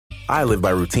I live by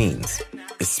routines,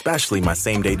 especially my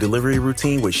same-day delivery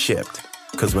routine with Shipt.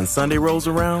 Because when Sunday rolls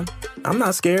around, I'm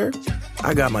not scared.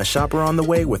 I got my shopper on the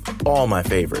way with all my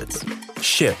favorites.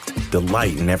 Shipt,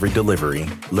 delight in every delivery.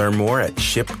 Learn more at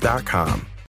shipt.com.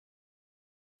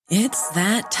 It's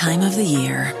that time of the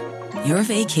year. Your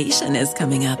vacation is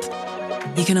coming up.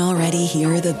 You can already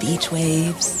hear the beach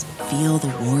waves, feel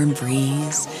the warm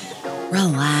breeze,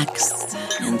 relax,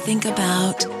 and think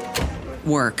about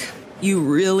work. You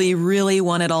really, really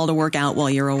want it all to work out while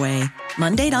you're away.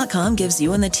 Monday.com gives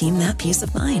you and the team that peace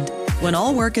of mind. When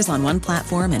all work is on one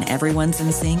platform and everyone's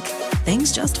in sync,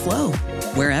 things just flow.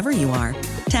 Wherever you are,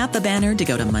 tap the banner to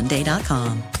go to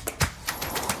Monday.com.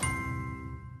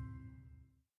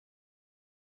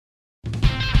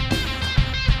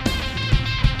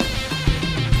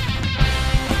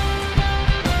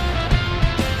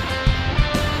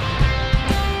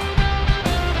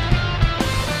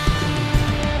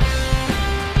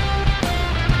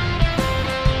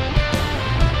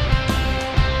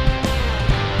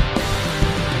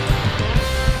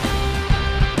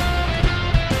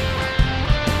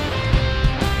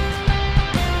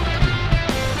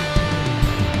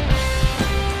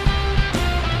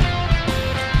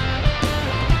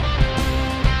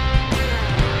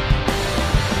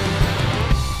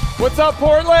 What's up,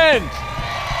 Portland?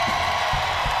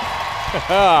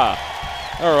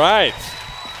 All right.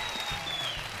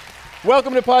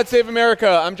 Welcome to Pod Save America.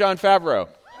 I'm Jon Favreau.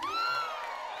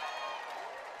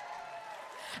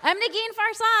 I'm Negin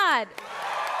Farsad.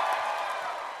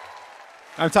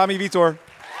 I'm Tommy Vitor.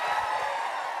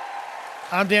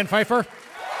 I'm Dan Pfeiffer.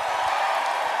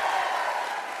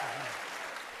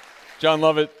 John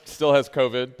Lovett still has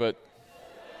COVID, but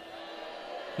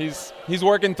he's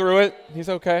working through it. He's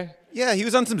okay. Yeah, he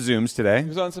was on some Zooms today. He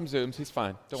was on some Zooms. He's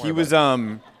fine. Don't worry He was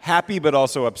happy but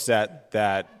also upset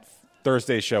that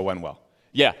Thursday's show went well.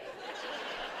 Yeah.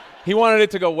 He wanted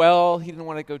it to go well. He didn't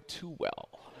want it to go too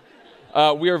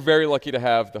well. We are very lucky to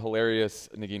have the hilarious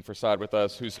Negin Farsad with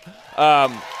us, who's...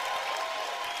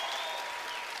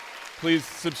 Please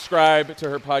subscribe to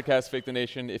her podcast, Fake the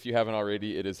Nation, if you haven't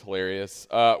already. It is hilarious.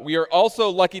 We are also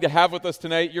lucky to have with us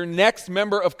tonight your next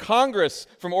member of Congress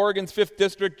from Oregon's 5th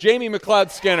District, Jamie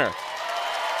McLeod Skinner.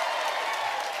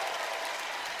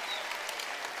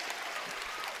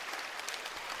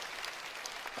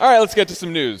 All right, let's get to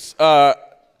some news.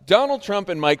 Donald Trump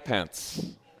and Mike Pence,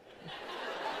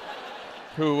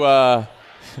 who, there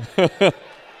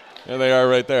they are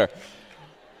right there,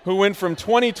 who went from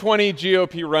 2020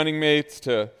 GOP running mates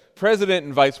to president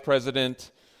and vice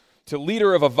president to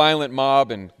leader of a violent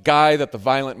mob and guy that the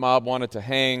violent mob wanted to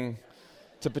hang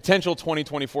to potential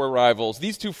 2024 rivals.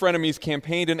 These two frenemies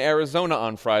campaigned in Arizona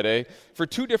on Friday for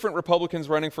two different Republicans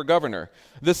running for governor,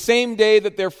 the same day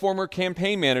that their former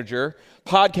campaign manager,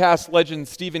 podcast legend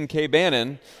Stephen K.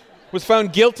 Bannon, was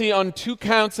found guilty on 2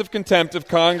 counts of contempt of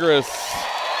Congress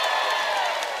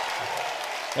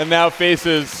and now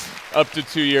faces up to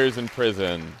 2 years in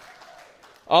prison.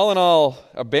 All in all,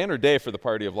 a banner day for the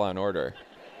party of law and order.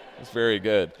 It's very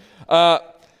good.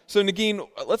 So Negin,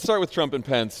 let's start with Trump and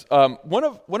Pence. One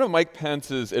of Mike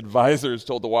Pence's advisors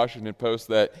told the Washington Post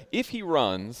that if he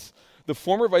runs, the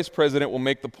former vice president will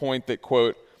make the point that,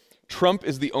 quote, Trump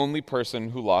is the only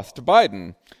person who lost to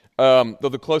Biden. Though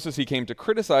the closest he came to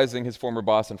criticizing his former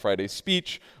boss in Friday's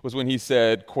speech was when he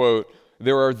said, quote,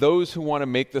 there are those who want to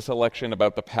make this election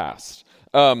about the past.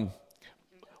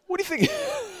 What do you think?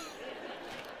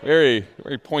 Very,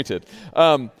 very pointed.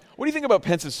 What do you think about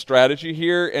Pence's strategy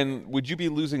here, and would you be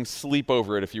losing sleep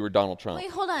over it if you were Donald Trump? Wait,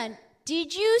 hold on.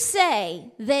 Did you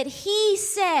say that he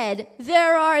said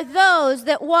there are those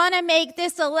that want to make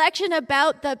this election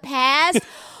about the past?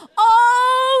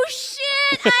 Oh,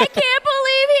 shit! I can't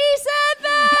believe he said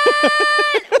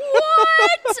that!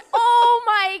 What? Oh,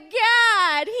 my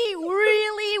God. He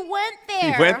really went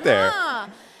there. He went there. Huh?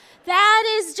 That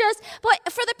is just, but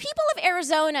for the people of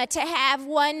Arizona to have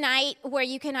one night where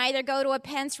you can either go to a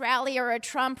Pence rally or a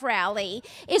Trump rally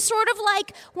is sort of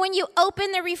like when you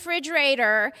open the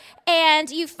refrigerator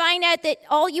and you find out that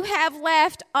all you have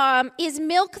left is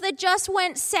milk that just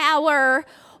went sour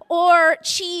or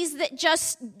cheese that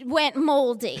just went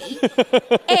moldy.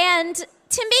 And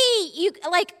to me, you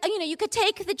could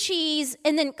take the cheese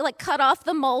and then cut off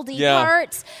the moldy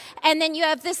parts, and then you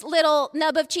have this little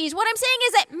nub of cheese. What I'm saying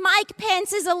is that Mike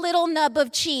Pence is a little nub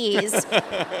of cheese.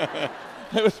 I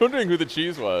was wondering who the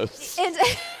cheese was. And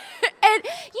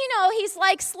he's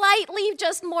slightly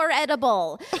just more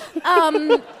edible.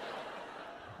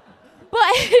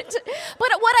 But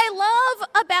what I love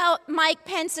about Mike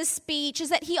Pence's speech is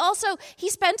that he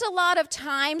spent a lot of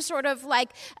time sort of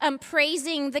like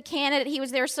praising the candidate he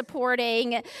was there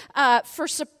supporting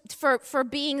for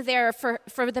being there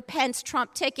for the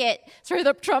Pence-Trump ticket,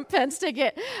 the Trump-Pence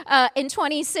ticket in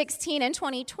 2016 and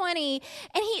 2020.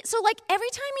 And every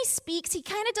time he speaks, he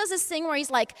kind of does this thing where he's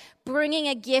like bringing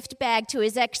a gift bag to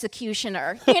his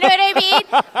executioner. You know what I mean?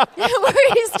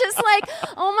 Where he's just like,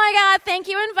 oh my God, thank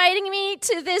you inviting me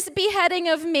to this beheading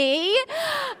of me.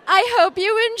 I hope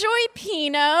you enjoy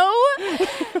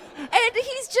Pinot. And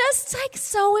he's just like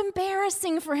so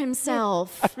embarrassing for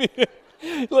himself. I mean,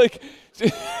 like...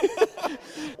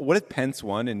 What if Pence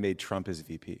won and made Trump his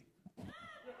VP?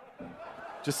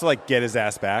 Just to like get his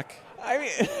ass back? I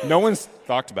mean, no one's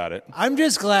talked about it. I'm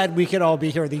just glad we could all be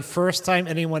here. The first time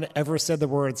anyone ever said the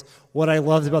words, what I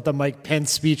loved about the Mike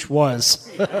Pence speech was.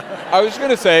 I was going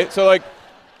to say, so like,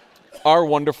 our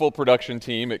wonderful production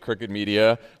team at Crooked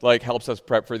Media helps us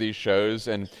prep for these shows.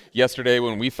 And yesterday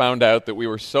when we found out that we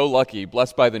were so lucky,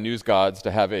 blessed by the news gods,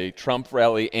 to have a Trump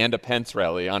rally and a Pence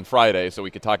rally on Friday so we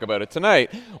could talk about it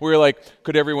tonight, we were like,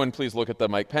 could everyone please look at the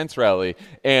Mike Pence rally?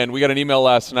 And we got an email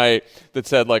last night that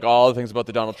said all the things about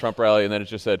the Donald Trump rally, and then it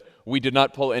just said, we did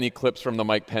not pull any clips from the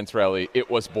Mike Pence rally. It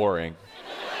was boring.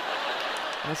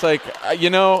 It's like,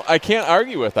 I can't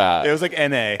argue with that. It was like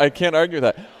NA. I can't argue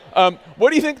with that.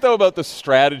 What do you think, though, about the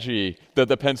strategy,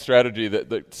 the Pence strategy,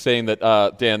 that saying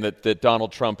that, Dan, that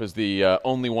Donald Trump is the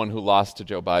only one who lost to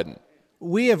Joe Biden?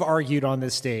 We have argued on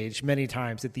this stage many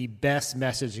times that the best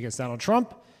message against Donald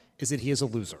Trump is that he is a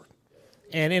loser.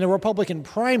 And in a Republican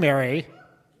primary,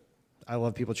 I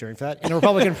love people cheering for that, in a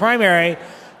Republican primary,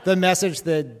 the message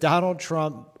that Donald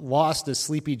Trump lost to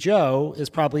Sleepy Joe is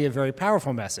probably a very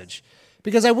powerful message.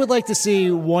 Because I would like to see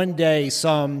one day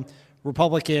some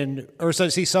Republican, or so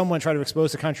see someone try to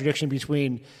expose the contradiction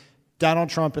between Donald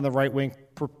Trump and the right wing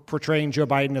portraying Joe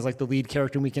Biden as the lead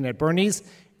character in Weekend at Bernie's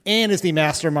and as the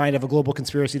mastermind of a global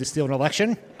conspiracy to steal an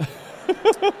election.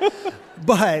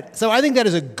 But so I think that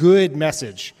is a good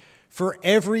message for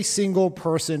every single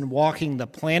person walking the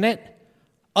planet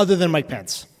other than Mike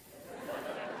Pence.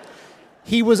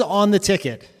 He was on the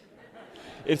ticket.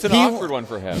 It's an awkward one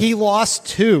for him. He lost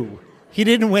 2. He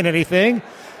didn't win anything.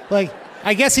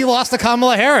 I guess he lost to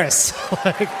Kamala Harris.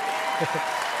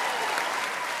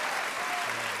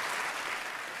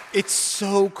 It's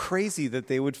so crazy that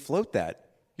they would float that.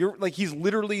 He's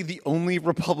literally the only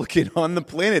Republican on the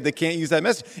planet that can't use that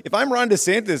message. If I'm Ron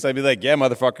DeSantis, I'd be like, yeah,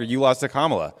 motherfucker, you lost to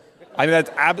Kamala. I mean,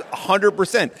 that's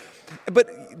 100%. But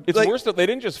it's worse that they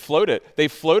didn't just float it. They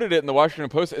floated it in the Washington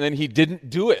Post, and then he didn't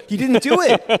do it. He didn't do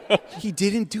it. He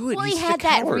didn't do it. Well, He's he had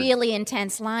that really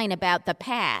intense line about the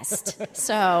past.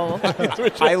 So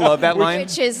I love that line.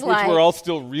 Which we're all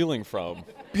still reeling from.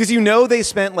 Because they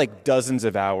spent dozens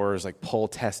of hours poll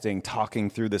testing, talking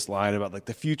through this line about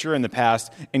the future and the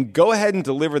past, and go ahead and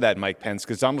deliver that, Mike Pence,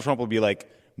 because Donald Trump will be like,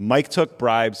 Mike took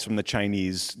bribes from the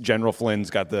Chinese. General Flynn's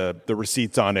got the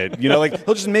receipts on it.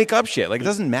 He'll just make up shit. It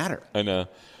doesn't matter. I know.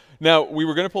 Now, we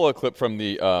were going to pull a clip from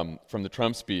the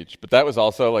Trump speech, but that was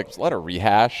also a lot of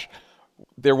rehash.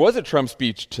 There was a Trump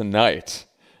speech tonight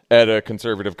at a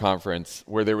conservative conference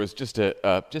where there was just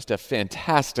a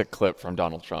fantastic clip from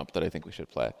Donald Trump that I think we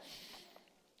should play.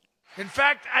 In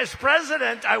fact, as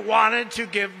president, I wanted to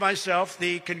give myself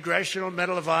the Congressional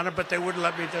Medal of Honor, but they wouldn't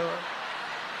let me do it.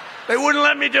 They wouldn't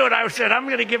let me do it. I said, I'm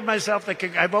going to give myself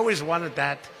I've always wanted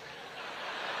that.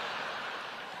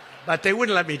 But they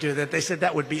wouldn't let me do that. They said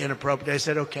that would be inappropriate. I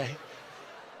said, okay.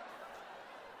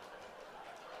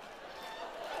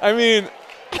 I mean,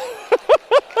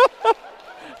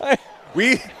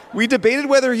 we debated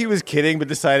whether he was kidding, but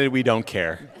decided we don't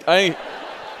care.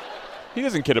 He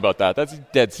doesn't kid about that. That's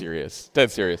dead serious.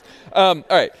 Dead serious. All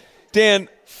right, Dan,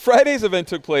 Friday's event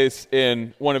took place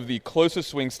in one of the closest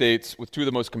swing states with 2 of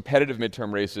the most competitive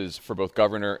midterm races for both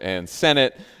governor and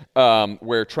Senate,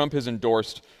 where Trump has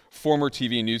endorsed former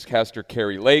TV newscaster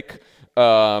Kari Lake,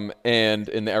 and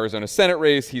in the Arizona Senate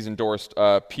race, he's endorsed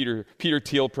Peter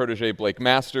Thiel protege Blake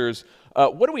Masters.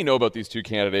 What do we know about these 2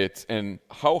 candidates, and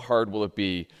how hard will it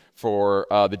be for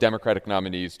the Democratic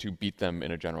nominees to beat them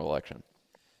in a general election?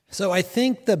 So I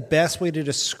think the best way to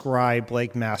describe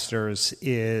Blake Masters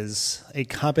is a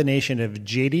combination of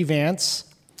J.D. Vance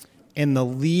and the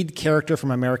lead character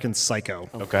from American Psycho.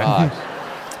 Okay.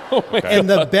 And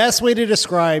the best way to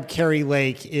describe Kari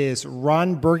Lake is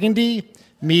Ron Burgundy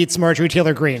meets Marjorie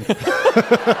Taylor Greene.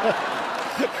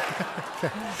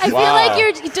 I feel like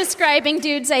you're describing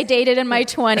dudes I dated in my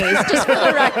 20s, just for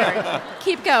the record.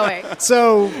 Keep going.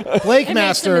 So Blake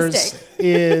Masters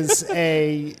is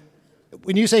a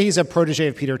when you say he's a protege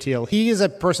of Peter Thiel, he is a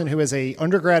person who, as a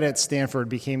undergrad at Stanford,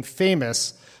 became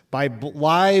famous by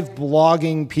live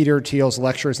blogging Peter Thiel's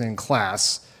lectures in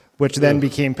class, which then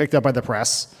became picked up by the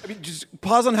press. I mean, just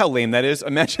pause on how lame that is.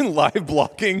 Imagine live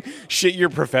blogging shit your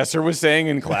professor was saying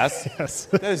in class. Yes.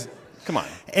 That is, come on.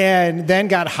 And then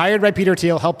got hired by Peter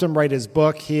Thiel, helped him write his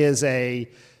book. He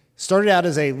started out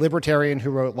as a libertarian who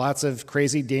wrote lots of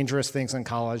crazy, dangerous things in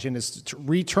college and has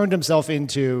returned himself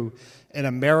into an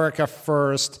America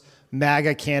First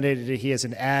MAGA candidate. He has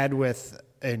an ad with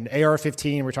an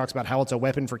AR-15 where he talks about how it's a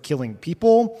weapon for killing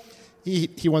people.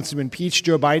 He wants to impeach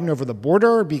Joe Biden over the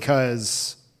border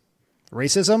because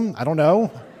racism? I don't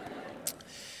know.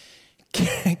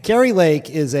 Kari Lake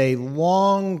is a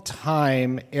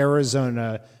long-time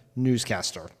Arizona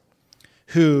newscaster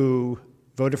who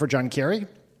voted for John Kerry,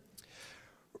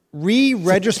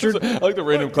 re-registered. I like the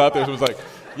random clap there. It was like,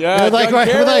 yeah, Like, John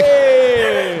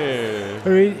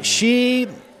Kerry! She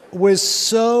was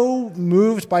so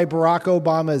moved by Barack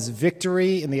Obama's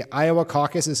victory in the Iowa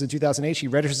caucuses in 2008, she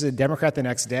registered as a Democrat the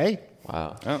next day.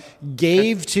 Wow. Oh.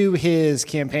 Gave to his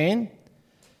campaign.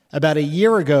 About a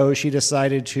year ago, she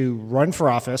decided to run for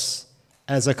office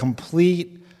as a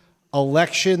complete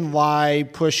election lie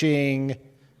pushing.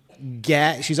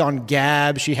 She's on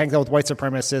Gab. She hangs out with white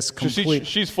supremacists.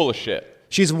 She's full of shit.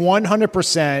 She's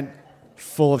 100%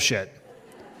 full of shit.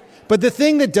 But the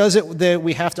thing that does it that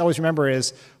we have to always remember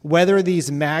is whether these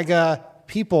MAGA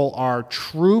people are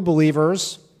true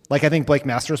believers, like I think Blake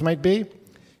Masters might be,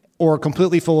 or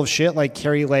completely full of shit like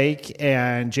Kari Lake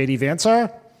and J.D. Vance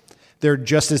are, they're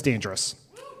just as dangerous.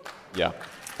 Yeah.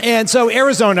 And so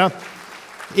Arizona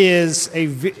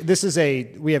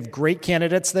we have great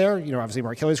candidates there. You know, obviously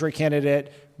Mark Kelly's a great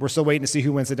candidate. We're still waiting to see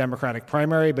who wins the Democratic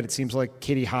primary, but it seems like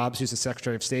Katie Hobbs, who's the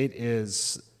Secretary of State,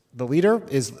 is the leader,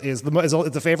 is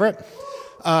the favorite.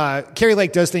 Kari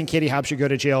Lake does think Katie Hobbs should go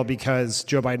to jail because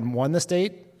Joe Biden won the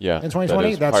state in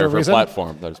 2020. That's her reason.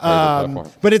 Platform. That is part of her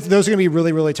platform. But those are going to be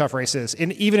really, really tough races.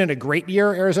 And even in a great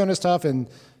year, Arizona's tough. And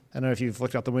I don't know if you've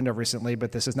looked out the window recently,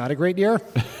 but this is not a great year.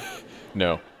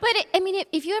 No. But,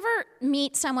 if you ever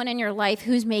meet someone in your life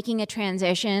who's making a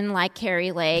transition like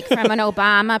Kari Lake from an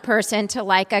Obama person to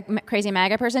like a crazy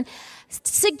MAGA person,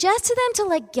 suggest to them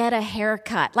to get a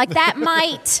haircut. Like that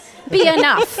might be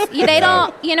enough. They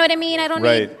don't, you know what I mean? I don't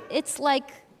Right. need, it's like.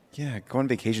 Yeah, go on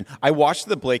vacation. I watched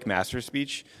the Blake Masters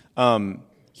speech. I wrote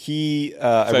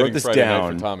this Friday night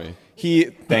down. for Tommy.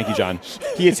 Thank you, John.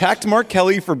 He attacked Mark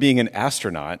Kelly for being an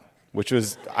astronaut, which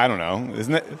was, I don't know,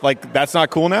 isn't it? Like, that's not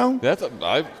cool now?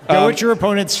 Go at your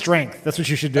opponent's strength. That's what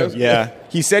you should do. Yeah.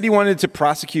 He said he wanted to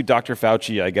prosecute Dr.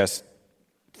 Fauci, I guess,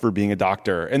 for being a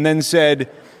doctor, and then said,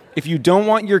 if you don't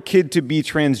want your kid to be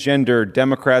transgender,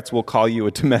 Democrats will call you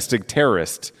a domestic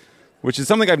terrorist, which is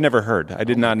something I've never heard. I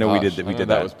did not know we did that.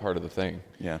 That was part of the thing.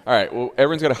 Yeah. All right. Well,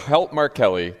 everyone's got to help Mark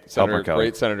Kelly,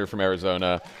 great senator from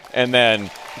Arizona, and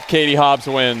then Katie Hobbs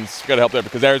wins. Got to help there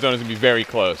because Arizona's going to be very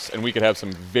close, and we could have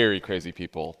some very crazy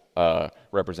people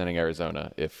representing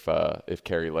Arizona if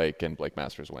Kari Lake and Blake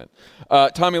Masters win.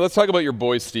 Tommy, let's talk about your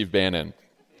boy Steve Bannon,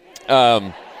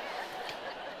 who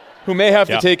may have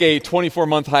to take a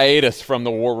 24-month hiatus from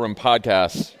the War Room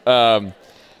podcast.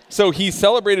 So he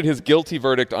celebrated his guilty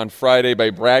verdict on Friday by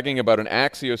bragging about an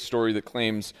Axios story that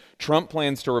claims Trump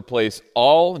plans to replace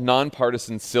all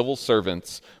nonpartisan civil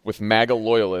servants with MAGA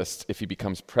loyalists if he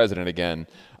becomes president again.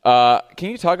 Can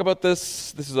you talk about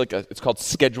this? This is it's called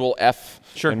Schedule F.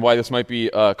 Sure. And why this might be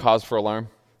a cause for alarm.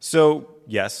 So,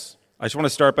 yes, I just want to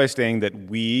start by saying that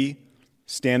we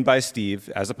stand by Steve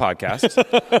as a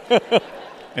podcast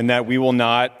and that we will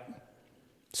not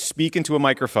speak into a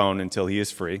microphone until he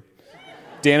is free.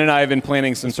 Dan and I have been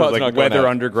planning some sort of Weather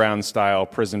Underground style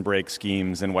prison break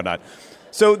schemes and whatnot.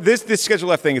 So this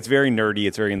Schedule F thing, it's very nerdy,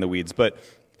 it's very in the weeds. But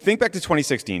think back to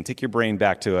 2016. Take your brain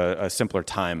back to a simpler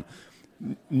time.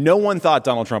 No one thought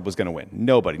Donald Trump was going to win.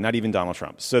 Nobody, not even Donald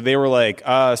Trump. So they were like,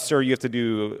 sir, you have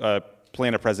to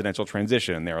plan a presidential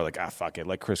transition. And they were like, fuck it,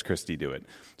 let Chris Christie do it.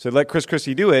 So let Chris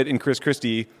Christie do it, and Chris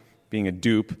Christie, being a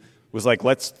dupe, was like,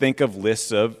 let's think of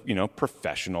lists of,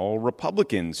 professional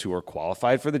Republicans who are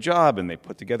qualified for the job. And they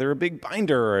put together a big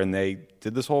binder, and they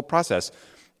did this whole process.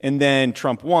 And then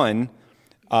Trump won.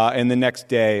 And the next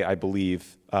day, I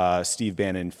believe, Steve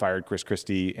Bannon fired Chris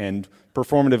Christie and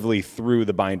performatively threw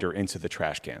the binder into the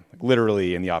trash can,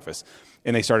 literally in the office.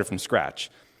 And they started from scratch.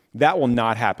 That will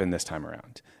not happen this time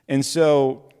around. And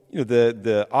so,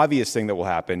 the obvious thing that will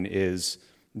happen is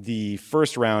the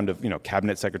first round of,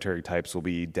 cabinet secretary types will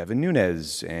be Devin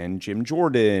Nunes and Jim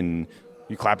Jordan.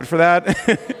 You clapping for that?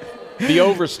 The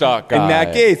Overstock guy. And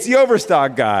Matt Gaetz, the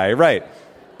Overstock guy, right.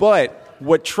 But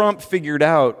what Trump figured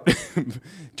out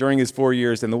during his 4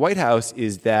 years in the White House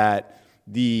is that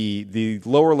the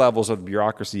lower levels of the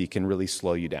bureaucracy can really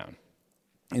slow you down.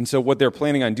 And so what they're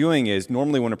planning on doing is,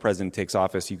 normally when a president takes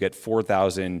office, you get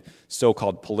 4,000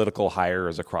 so-called political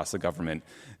hires across the government.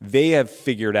 They have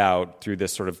figured out, through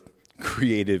this sort of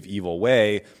creative, evil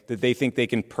way, that they think they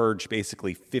can purge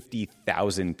basically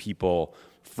 50,000 people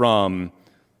from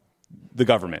the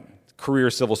government. Career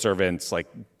civil servants, like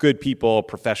good people,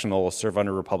 professionals, serve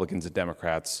under Republicans and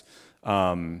Democrats,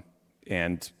 and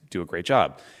do a great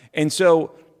job. And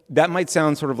so that might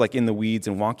sound sort of like in the weeds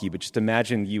and wonky, but just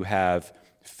imagine you have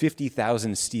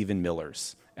 50,000 Stephen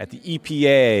Millers at the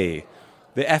EPA,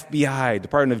 the FBI,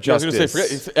 Department of Justice. I was going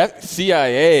to say, forget,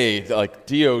 CIA, like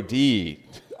DOD.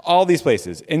 All these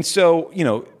places. And so,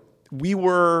 we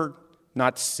were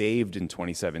not saved in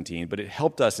 2017, but it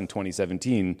helped us in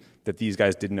 2017 that these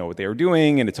guys didn't know what they were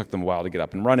doing, and it took them a while to get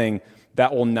up and running.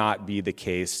 That will not be the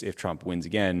case if Trump wins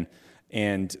again.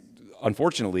 And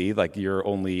unfortunately, like, your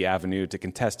only avenue to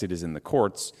contest it is in the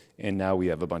courts, and now we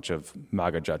have a bunch of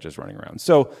MAGA judges running around.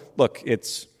 So, look,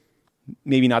 it's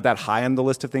maybe not that high on the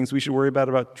list of things we should worry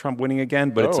about Trump winning again,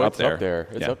 but it's up there.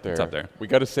 It's up there. It's up there. We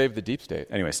got to save the deep state.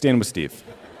 Anyway, stand with Steve.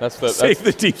 Save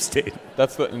the deep state.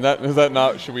 Is that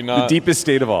not? Should we not? The deepest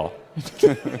state of all.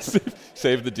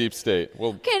 Save the deep state.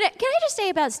 Well, Can I just say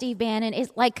about Steve Bannon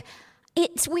is like,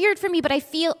 it's weird for me, but I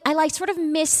feel I like sort of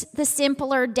miss the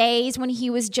simpler days when he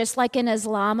was just like an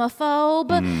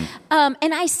Islamophobe.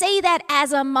 And I say that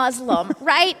as a Muslim,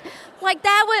 right? Like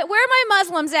that was, where are my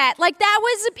Muslims at? Like that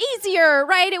was easier,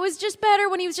 right? It was just better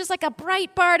when he was just like a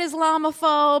Breitbart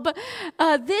Islamophobe.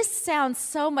 This sounds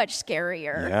so much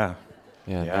scarier. Yeah.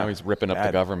 Now he's ripping up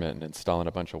the government and installing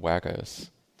a bunch of wackos.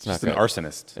 It's not good. An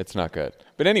arsonist. It's not good.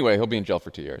 But anyway, he'll be in jail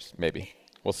for 2 years, maybe.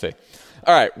 We'll see.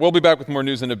 All right, we'll be back with more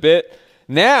news in a bit.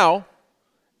 Now,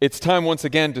 it's time once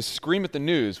again to scream at the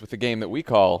news with a game that we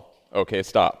call OK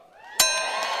Stop.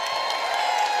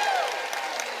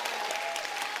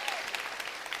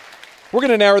 We're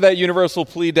going to narrow that universal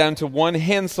plea down to one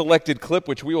hand-selected clip,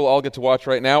 which we will all get to watch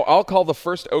right now. I'll call the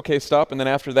first OK Stop, and then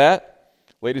after that,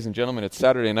 ladies and gentlemen, it's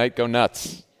Saturday night. Go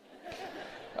nuts.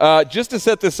 Just to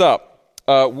set this up,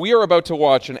 we are about to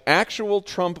watch an actual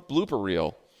Trump blooper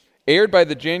reel aired by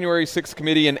the January 6th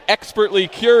committee and expertly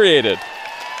curated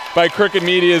by Crooked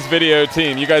Media's video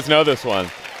team. You guys know this one.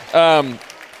 And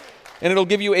it'll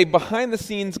give you a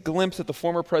behind-the-scenes glimpse at the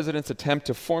former president's attempt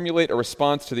to formulate a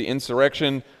response to the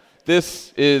insurrection.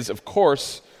 This is, of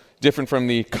course, different from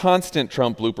the constant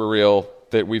Trump blooper reel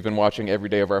that we've been watching every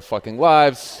day of our fucking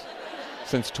lives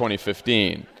since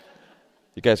 2015.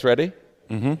 You guys ready?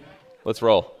 Mm-hmm. Let's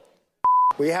roll.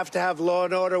 We have to have law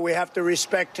and order. We have to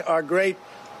respect our great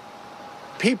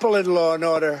people in law and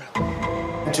order.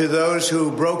 To those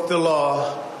who broke the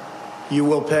law, you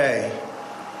will pay.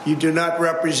 You do not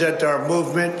represent our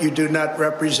movement. You do not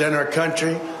represent our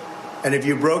country. And if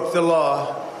you broke the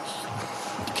law,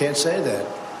 you can't say that.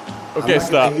 Okay,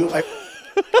 stop. You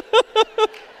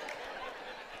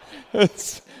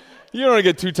don't want to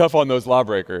get too tough on those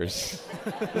lawbreakers.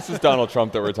 This is Donald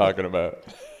Trump that we're talking about.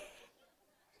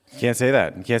 You can't say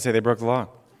that. You can't say they broke the law.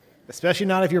 Especially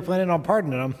not if you're planning on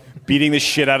pardoning them. Beating the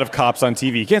shit out of cops on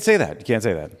TV. You can't say that. You can't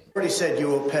say that. I already said you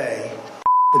will pay.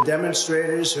 The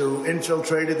demonstrators who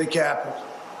infiltrated the Capitol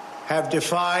have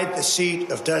defied the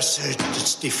seat of justice.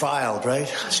 It's defiled, right?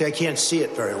 See, I can't see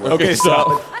it very well. Okay,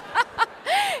 stop.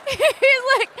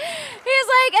 He's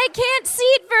like, I can't see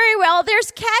it very well.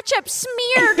 There's ketchup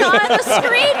smeared on the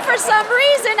screen for some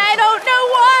reason. I don't know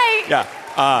why. Yeah.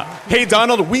 Hey,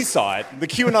 Donald, we saw it. The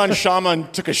QAnon shaman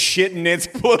took a shit in Nancy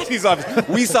Pelosi's office.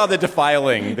 We saw the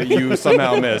defiling that you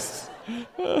somehow missed.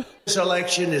 This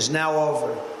election is now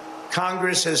over.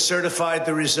 Congress has certified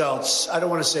the results. I don't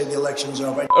want to say the election's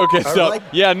over. Okay, stop.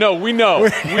 Yeah, no, we know.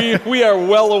 we are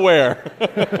well aware.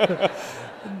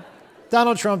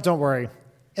 Donald Trump, don't worry.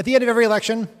 At the end of every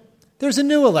election, there's a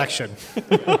new election.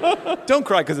 Don't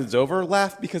cry because it's over.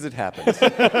 Laugh because it happens.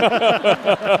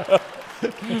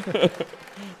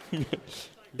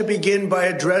 To begin by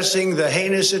addressing the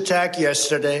heinous attack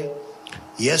yesterday.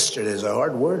 Yesterday is a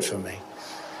hard word for me.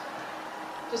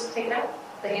 Just take it out.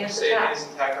 The heinous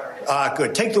attack.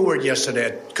 Good. Take the word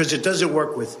yesterday, because it doesn't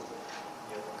work with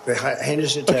the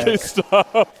heinous attack. Okay,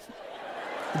 stop.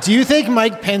 Do you think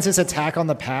Mike Pence's attack on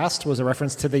the past was a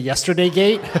reference to the Yesterday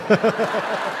Gate?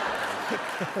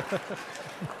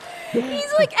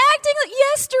 He's like acting like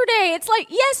yesterday. It's like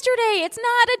yesterday. It's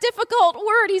not a difficult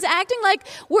word. He's acting like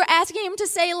we're asking him to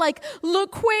say like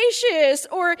loquacious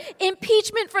or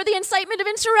impeachment for the incitement of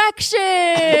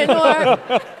insurrection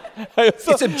or It's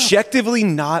objectively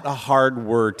not a hard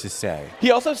word to say.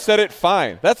 He also said it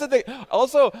fine. That's the thing.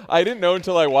 Also, I didn't know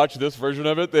until I watched this version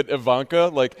of it that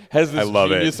Ivanka has this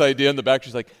genius idea in the back.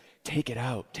 She's like, take it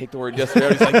out. Take the word yesterday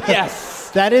out. He's like, yes.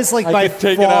 That is by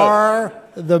far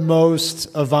the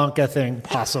most Ivanka thing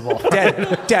possible.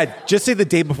 Dad, just say the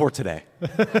day before today.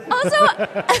 Also,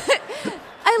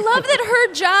 I love that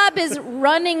her job is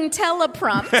running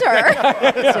teleprompter.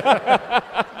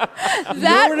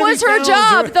 That was her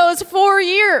job those 4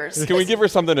 years. Can we give her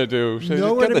something to do?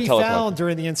 Nowhere to be found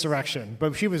during the insurrection,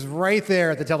 but she was right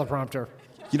there at the teleprompter.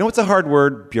 You know what's a hard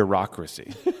word?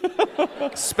 Bureaucracy.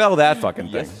 Spell that fucking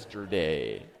thing.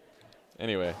 Yesterday.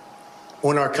 Anyway.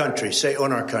 On our country. Say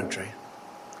on our country.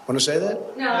 Want to say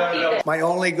that? No. My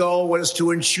only goal was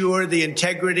to ensure the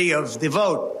integrity of the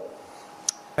vote.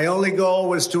 My only goal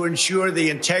was to ensure the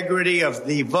integrity of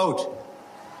the vote.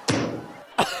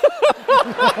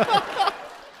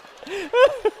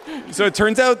 So it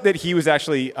turns out that he was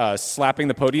actually slapping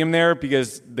the podium there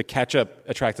because the ketchup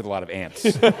attracted a lot of ants. So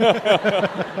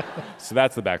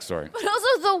that's the backstory. But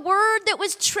also the word that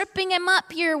was tripping him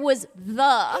up here was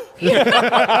the.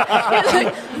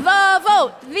 The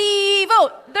vote,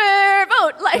 their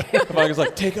vote. Ivanka's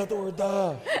like, take out the word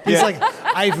the. He's like,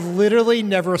 I've literally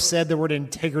never said the word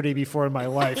integrity before in my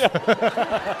life.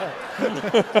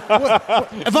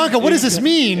 Ivanka, what does this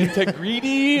mean?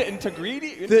 Integrity.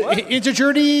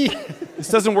 Integrity. This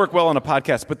doesn't work well on a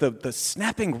podcast, but the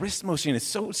snapping wrist motion is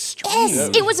so strange.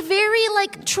 Yes, it was very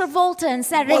like Travolta in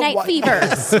Saturday Night Fever.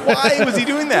 Why was he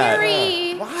doing that?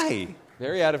 Very. Why?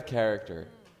 Very out of character.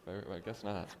 I guess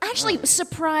not. Actually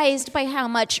surprised by how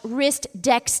much wrist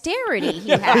dexterity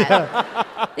he had.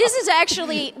 This is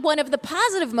actually one of the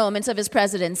positive moments of his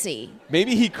presidency.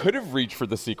 Maybe he could have reached for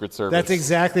the Secret Service. That's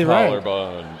exactly right.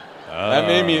 Collarbone. That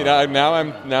made me. Now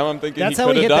I'm thinking that's he how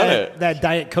could he have hit done it. That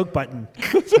Diet Coke button.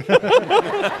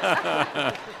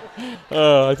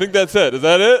 I think that's it. Is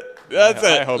that it? That's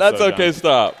it. I hope That's so, okay. John.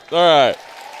 Stop. All right.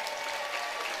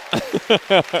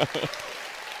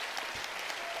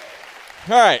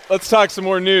 All right, let's talk some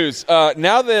more news.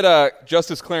 Now that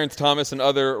Justice Clarence Thomas and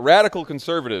other radical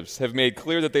conservatives have made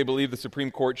clear that they believe the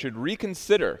Supreme Court should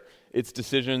reconsider its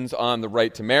decisions on the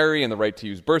right to marry and the right to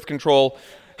use birth control,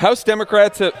 House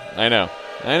Democrats have... I know.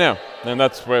 And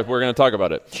that's where we're going to talk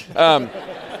about it.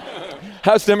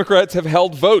 House Democrats have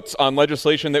held votes on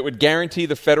legislation that would guarantee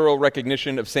the federal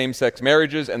recognition of same-sex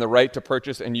marriages and the right to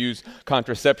purchase and use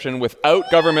contraception without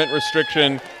government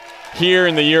restriction here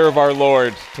in the year of our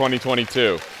Lord,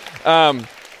 2022.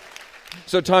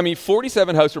 So, Tommy,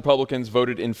 47 House Republicans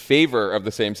voted in favor of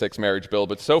the same-sex marriage bill,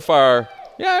 but so far,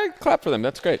 yeah, clap for them.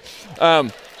 That's great.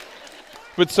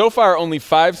 But so far, only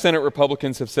 5 Senate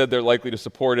Republicans have said they're likely to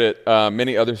support it.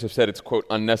 Many others have said it's, quote,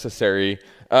 unnecessary.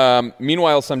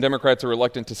 Meanwhile, some Democrats are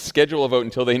reluctant to schedule a vote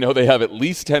until they know they have at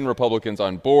least 10 Republicans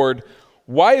on board.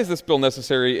 Why is this bill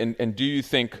necessary, and do you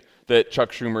think that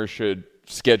Chuck Schumer should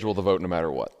schedule the vote no matter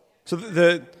what? So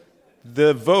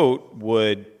the vote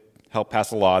would help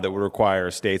pass a law that would require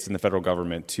states and the federal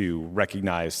government to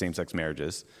recognize same-sex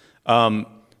marriages.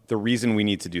 The reason we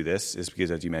need to do this is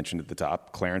because, as you mentioned at the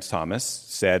top, Clarence Thomas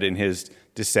said in his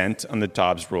dissent on the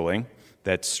Dobbs ruling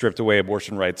that stripped away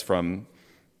abortion rights from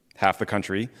half the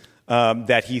country,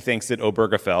 that he thinks that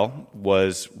Obergefell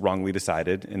was wrongly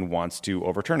decided and wants to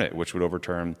overturn it, which would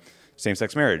overturn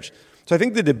same-sex marriage. So I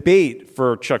think the debate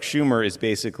for Chuck Schumer is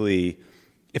basically,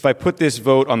 if I put this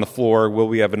vote on the floor, will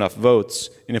we have enough votes?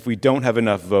 And if we don't have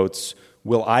enough votes,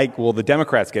 will the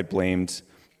Democrats get blamed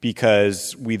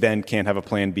because we then can't have a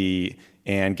plan B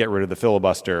and get rid of the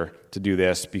filibuster to do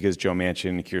this because Joe Manchin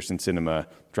and Kyrsten Sinema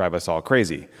drive us all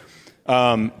crazy?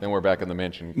 Then we're back in the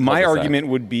Manchin. My argument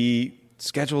would be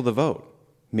schedule the vote.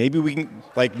 Maybe we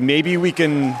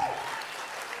can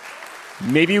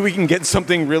get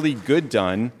something really good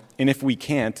done. And if we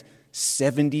can't,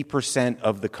 70%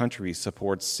 of the country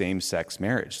supports same-sex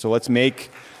marriage. So let's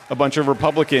make a bunch of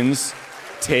Republicans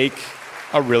take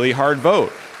a really hard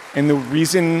vote. And the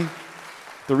reason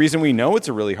we know it's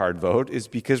a really hard vote is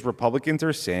because Republicans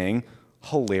are saying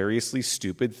hilariously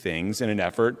stupid things in an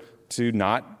effort to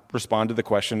not respond to the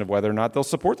question of whether or not they'll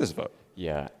support this vote.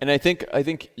 Yeah, and I think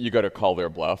you got to call their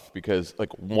bluff because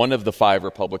one of the 5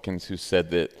 Republicans who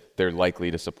said that they're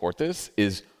likely to support this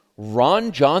is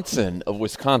Ron Johnson of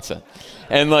Wisconsin.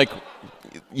 And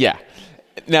yeah.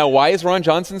 Now, why is Ron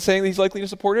Johnson saying that he's likely to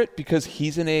support it? Because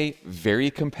he's in a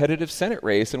very competitive Senate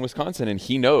race in Wisconsin, and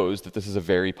he knows that this is a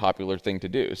very popular thing to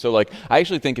do. So, I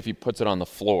actually think if he puts it on the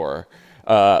floor,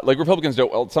 like Republicans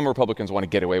don't. Well, some Republicans want to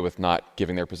get away with not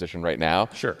giving their position right now.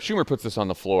 Sure. Schumer puts this on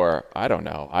the floor. I don't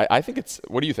know. I think it's.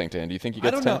 What do you think, Dan? Do you think he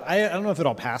gets 10? I don't know if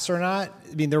it'll pass or not.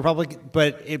 I mean, the Republican,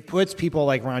 but it puts people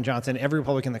like Ron Johnson, every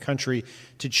Republican in the country,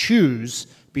 to choose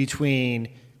between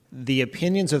the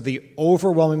opinions of the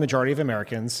overwhelming majority of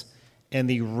Americans and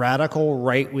the radical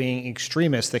right-wing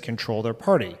extremists that control their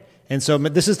party. And so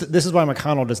this is why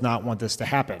McConnell does not want this to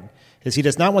happen, is he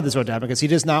does not want this vote to happen because he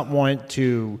does not want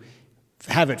to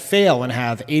have it fail and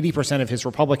have 80% of his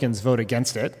Republicans vote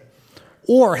against it,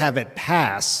 or have it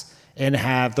pass and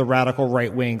have the radical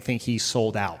right wing think he's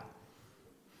sold out.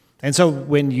 And so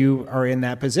when you are in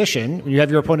that position, when you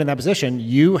have your opponent in that position,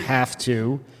 you have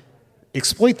to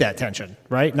exploit that tension,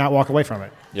 right? Not walk away from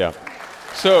it. Yeah.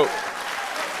 So,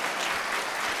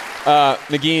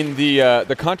 Negin,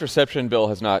 the contraception bill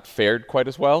has not fared quite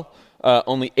as well.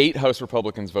 Only 8 House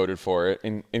Republicans voted for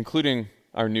it, including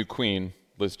our new queen,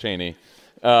 Liz Cheney.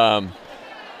 And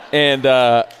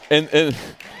the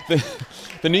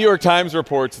New York Times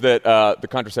reports that the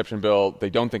contraception bill, they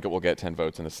don't think it will get 10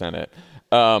 votes in the Senate.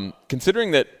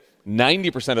 Considering that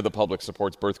 90% of the public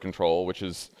supports birth control, which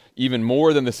is even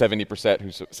more than the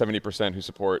 70% who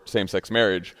support same-sex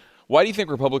marriage, why do you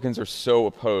think Republicans are so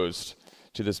opposed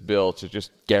to this bill to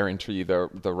just guarantee the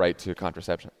right to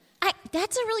contraception?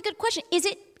 That's a really good question. Is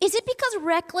it because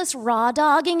reckless raw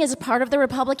dogging is a part of the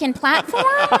Republican platform?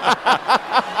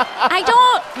 I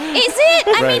don't. Is it?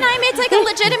 I mean, it's like a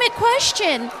legitimate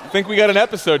question. I think we got an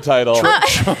episode title.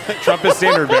 Trump is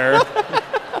standard bearer.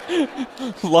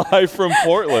 Live from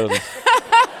Portland.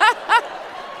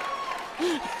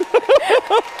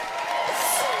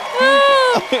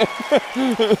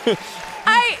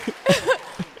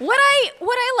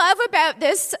 What I love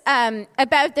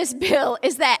about this bill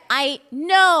is that I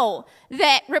know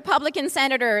that Republican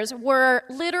senators were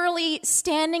literally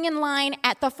standing in line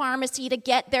at the pharmacy to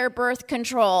get their birth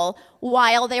control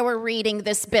while they were reading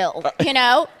this bill. They're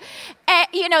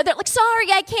like,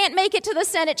 sorry, I can't make it to the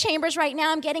Senate chambers right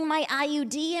now. I'm getting my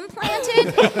IUD implanted,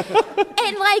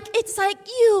 and it's like,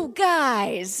 you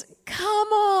guys. Come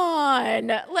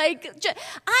on. At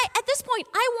this point,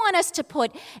 I want us to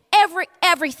put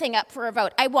everything up for a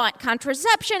vote. I want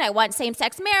contraception. I want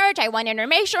same-sex marriage. I want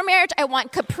interracial marriage. I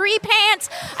want capri pants.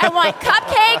 I want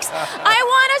cupcakes. I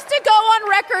want us to go on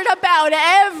record about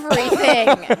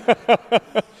everything.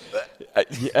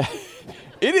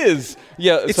 It is.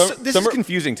 Yeah. This is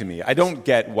confusing to me. I don't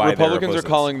get why Republicans are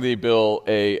calling the bill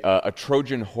a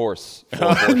Trojan horse. No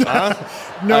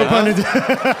pun intended.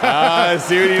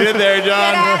 See what you did there,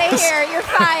 John. Get out of here. You're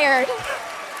fired.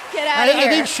 Get out of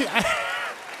here.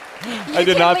 I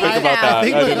did not think about that. I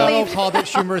think McConnell called it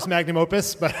Schumer's magnum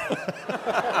opus, but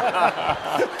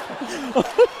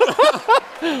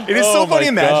it is so funny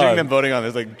imagining them voting on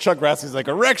this. Like Chuck Grassley's like,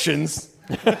 erections.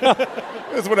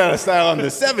 This went out of style in the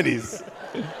 70s.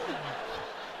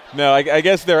 No, I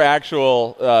guess they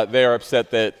are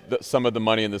upset that some of the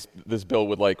money in this bill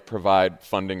would provide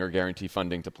funding or guarantee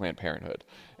funding to Planned Parenthood.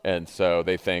 And so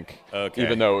they think,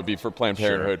 even though it would be for Planned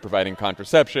Parenthood providing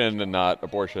contraception and not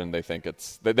abortion, they think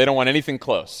they don't want anything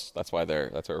close. That's why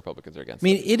Republicans are against it.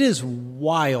 I mean, it is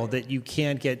wild that you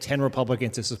can't get 10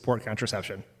 Republicans to support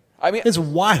contraception. I mean, it's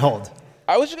wild.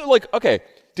 I was just okay,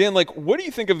 Dan, what do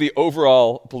you think of the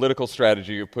overall political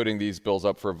strategy of putting these bills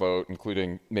up for a vote,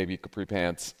 including maybe capri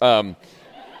pants?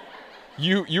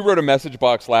 You wrote a message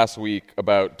box last week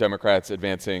about Democrats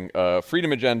advancing a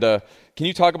freedom agenda. Can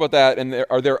you talk about that? And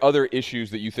are there other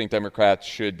issues that you think Democrats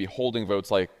should be holding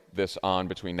votes like this on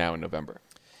between now and November?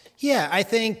 Yeah, I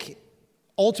think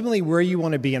ultimately where you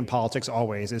want to be in politics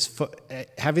always is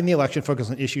having the election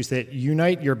focus on issues that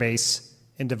unite your base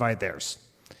and divide theirs.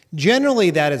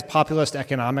 Generally, that is populist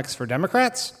economics for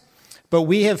Democrats. But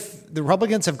the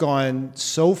Republicans have gone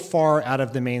so far out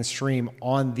of the mainstream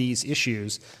on these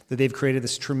issues that they've created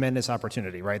this tremendous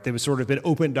opportunity, right? They've sort of been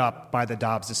opened up by the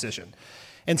Dobbs decision.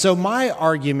 And so my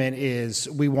argument is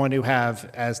we want to have,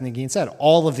 as Negin said,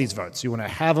 all of these votes. You want to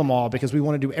have them all because we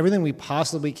want to do everything we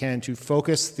possibly can to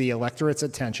focus the electorate's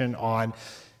attention on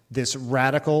this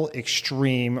radical,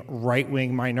 extreme,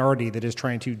 right-wing minority that is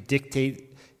trying to dictate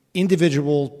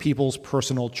individual people's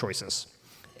personal choices.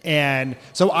 And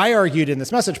so I argued in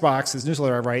this message box, this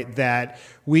newsletter I write, that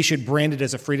we should brand it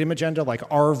as a freedom agenda, like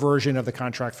our version of the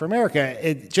Contract for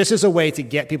America, just as a way to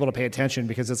get people to pay attention,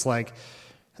 because it's like,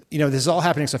 this is all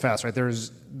happening so fast, right?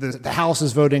 There's the House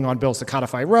is voting on bills to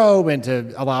codify Roe and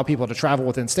to allow people to travel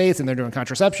within states, and they're doing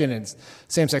contraception and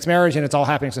same-sex marriage, and it's all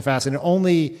happening so fast. And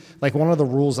only, one of the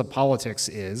rules of politics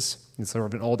is, it's sort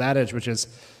of an old adage, which is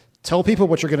tell people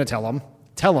what you're going to tell them,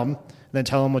 and then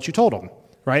tell them what you told them.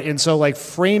 right? And so like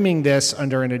framing this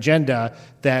under an agenda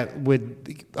that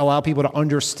would allow people to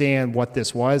understand what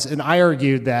this was. And I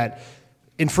argued that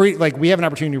we have an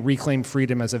opportunity to reclaim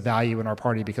freedom as a value in our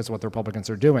party because of what the Republicans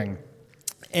are doing.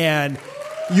 And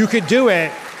you could do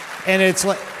it, and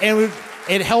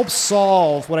it helps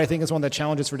solve what I think is one of the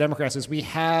challenges for Democrats is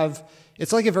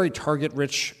it's like a very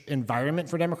target-rich environment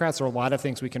for Democrats. There are a lot of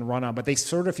things we can run on, but they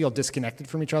sort of feel disconnected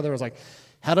from each other. It's like,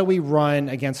 how do we run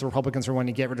against the Republicans who are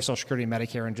wanting to get rid of Social Security and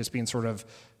Medicare and just being sort of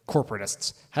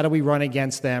corporatists? How do we run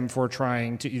against them for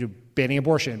trying to banning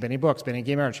abortion, banning books, banning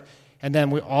gay marriage? And then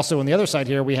we also, on the other side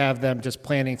here, we have them just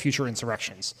planning future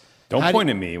insurrections. Don't point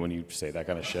at me when you say that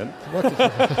kind of shit.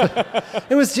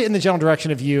 It was in the general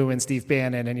direction of you and Steve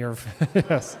Bannon and your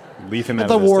leave him out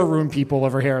the of this war too. room people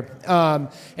over here.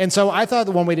 And so I thought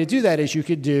the one way to do that is you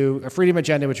could do a freedom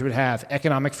agenda, which would have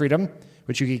economic freedom,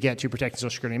 which you could get to protecting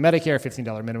Social Security and Medicare,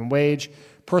 $15 minimum wage,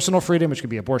 personal freedom, which could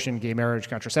be abortion, gay marriage,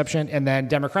 contraception, and then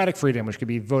democratic freedom, which could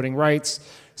be voting rights,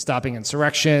 stopping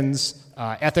insurrections,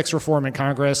 ethics reform in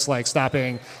Congress, like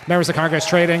stopping members of Congress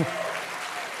trading.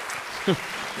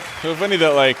 So funny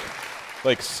that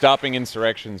like stopping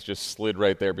insurrections just slid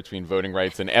right there between voting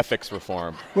rights and ethics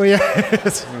reform. Well,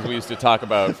 yeah. We used to talk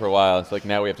about for a while. It's like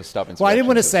now we have to stop insurrections. Well, I didn't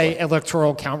want to say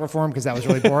electoral count reform because that was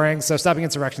really boring. So stopping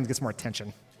insurrections gets more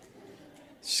attention.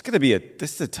 It's just going to be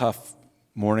this is a tough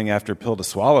morning after pill to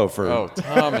swallow for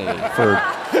Tommy. for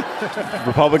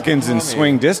Republicans in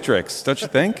swing districts, don't you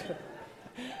think?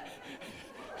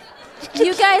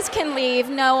 You guys can leave.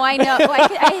 No, I know.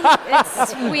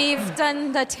 We've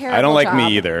done the terrible I don't like job.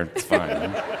 me either. It's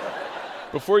fine.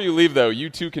 Before you leave, though, you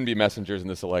too can be messengers in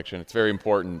this election. It's very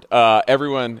important.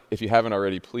 Everyone, if you haven't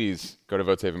already, please go to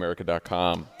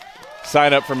votesaveamerica.com.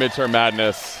 Sign up for Midterm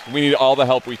Madness. We need all the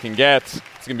help we can get.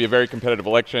 It's going to be a very competitive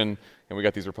election, and we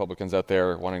got these Republicans out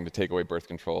there wanting to take away birth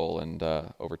control and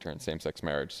overturn same-sex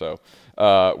marriage. So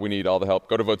we need all the help.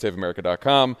 Go to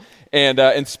votesaveamerica.com.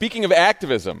 And speaking of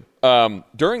activism,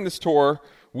 during this tour,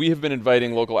 we have been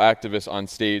inviting local activists on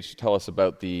stage to tell us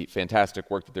about the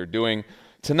fantastic work that they're doing.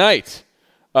 Tonight,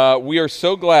 we are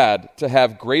so glad to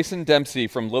have Grayson Dempsey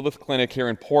from Lilith Clinic here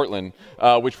in Portland,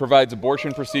 which provides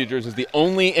abortion procedures as the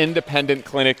only independent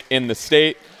clinic in the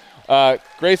state.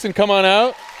 Grayson, come on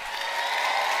out.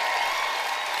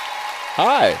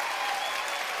 Hi.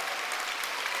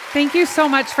 Thank you so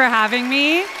much for having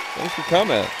me. Thanks for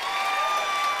coming.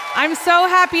 I'm so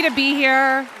happy to be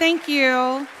here. Thank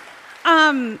you.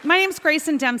 My name's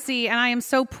Grayson Dempsey, and I am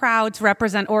so proud to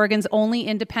represent Oregon's only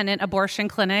independent abortion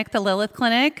clinic, the Lilith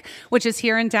Clinic, which is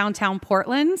here in downtown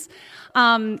Portland.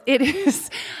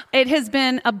 It has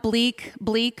been a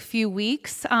bleak few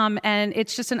weeks, and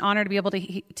it's just an honor to be able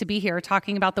to be here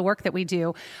talking about the work that we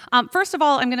do. First of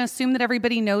all, I'm going to assume that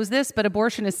everybody knows this, but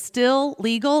abortion is still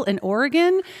legal in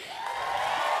Oregon.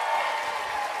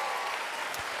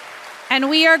 And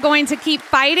we are going to keep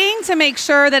fighting to make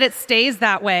sure that it stays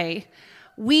that way.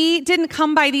 We didn't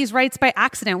come by these rights by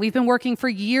accident. We've been working for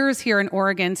years here in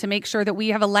Oregon to make sure that we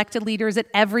have elected leaders at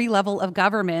every level of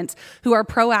government who are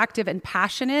proactive and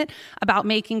passionate about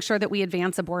making sure that we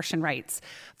advance abortion rights.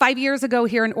 5 years ago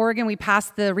here in Oregon, we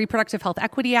passed the Reproductive Health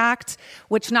Equity Act,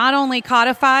 which not only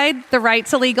codified the right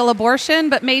to legal abortion,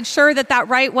 but made sure that that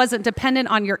right wasn't dependent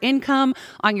on your income,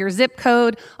 on your zip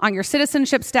code, on your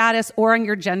citizenship status, or on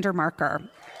your gender marker.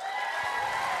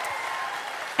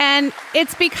 And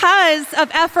it's because of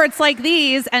efforts like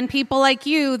these and people like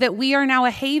you that we are now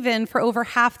a haven for over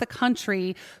half the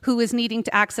country who is needing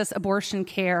to access abortion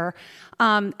care.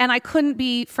 And I couldn't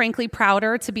be, frankly,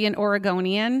 prouder to be an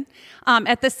Oregonian.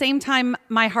 At the same time,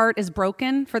 my heart is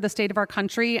broken for the state of our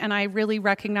country, and I really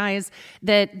recognize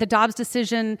that the Dobbs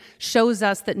decision shows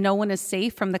us that no one is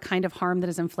safe from the kind of harm that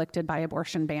is inflicted by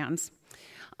abortion bans.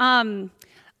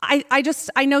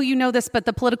 I know you know this, but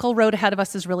the political road ahead of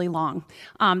us is really long.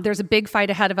 There's a big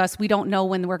fight ahead of us. We don't know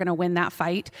when we're going to win that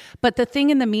fight. But the thing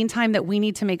in the meantime that we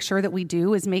need to make sure that we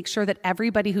do is make sure that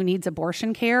everybody who needs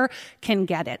abortion care can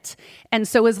get it. And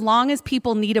so as long as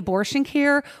people need abortion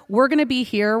care, we're going to be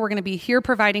here. We're going to be here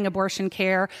providing abortion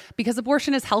care because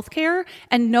abortion is health care,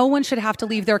 and no one should have to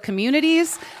leave their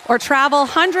communities or travel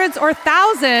hundreds or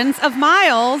thousands of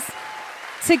miles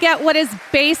to get what is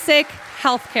basic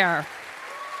health care.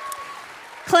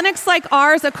 Clinics like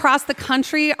ours across the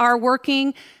country are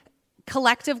working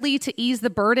collectively to ease the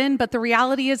burden, but the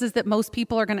reality is that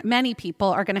many people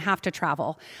are going to have to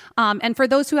travel. And for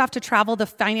those who have to travel, the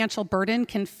financial burden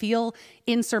can feel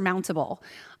insurmountable.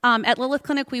 At Lilith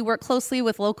Clinic, we work closely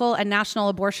with local and national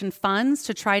abortion funds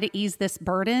to try to ease this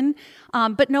burden.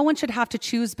 But no one should have to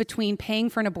choose between paying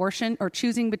for an abortion or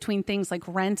choosing between things like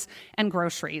rent and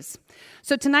groceries.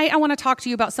 So tonight, I want to talk to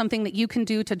you about something that you can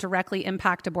do to directly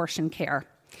impact abortion care.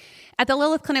 At the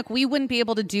Lilith Clinic, we wouldn't be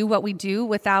able to do what we do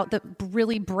without the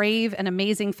really brave and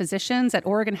amazing physicians at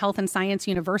Oregon Health and Science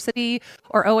University,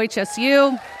 or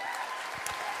OHSU.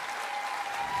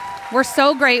 We're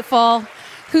so grateful,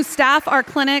 who staff our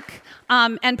clinic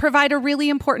and provide a really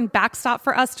important backstop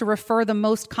for us to refer the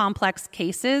most complex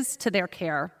cases to their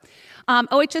care.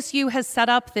 OHSU has set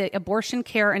up the Abortion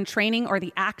Care and Training, or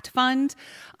the ACT Fund,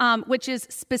 which is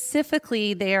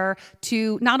specifically there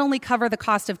to not only cover the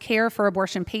cost of care for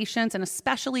abortion patients, and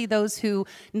especially those who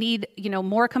need,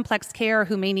 more complex care,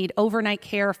 who may need overnight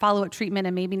care, follow-up treatment,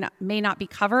 and may not be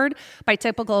covered by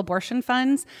typical abortion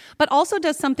funds, but also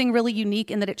does something really unique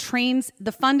in that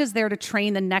the fund is there to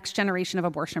train the next generation of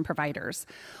abortion providers.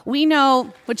 We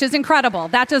know, which is incredible,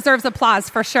 that deserves applause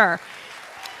for sure.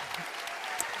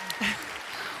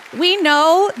 We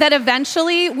know that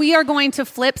eventually we are going to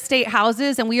flip state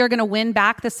houses and we are going to win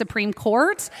back the Supreme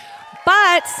Court.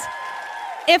 But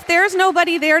if there's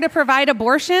nobody there to provide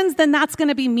abortions, then that's going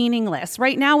to be meaningless.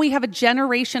 Right now, we have a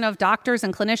generation of doctors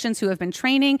and clinicians who have been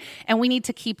training, and we need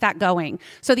to keep that going.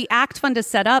 So the ACT Fund is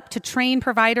set up to train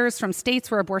providers from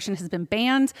states where abortion has been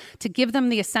banned, to give them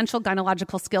the essential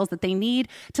gynecological skills that they need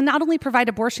to not only provide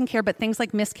abortion care, but things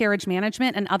like miscarriage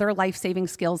management and other life-saving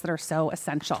skills that are so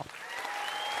essential.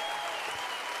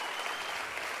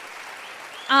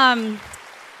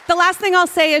 The last thing I'll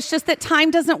say is just that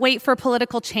time doesn't wait for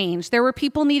political change. There were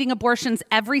people needing abortions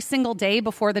every single day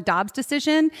before the Dobbs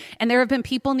decision, and there have been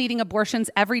people needing abortions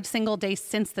every single day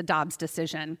since the Dobbs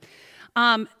decision.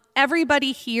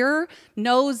 Everybody here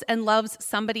knows and loves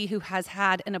somebody who has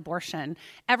had an abortion.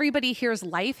 Everybody here's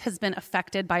life has been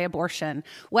affected by abortion.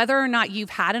 Whether or not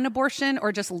you've had an abortion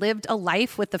or just lived a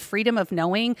life with the freedom of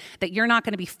knowing that you're not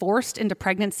going to be forced into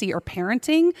pregnancy or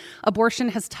parenting, abortion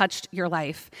has touched your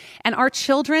life. And our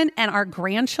children and our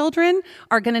grandchildren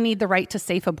are going to need the right to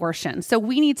safe abortion. So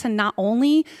we need to not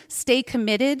only stay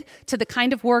committed to the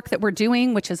kind of work that we're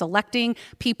doing, which is electing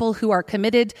people who are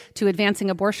committed to advancing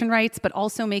abortion rights, but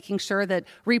also making sure that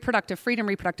reproductive freedom,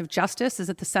 reproductive justice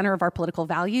is at the center of our political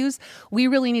values. We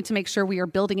really need to make sure we are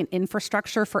building an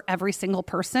infrastructure for every single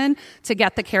person to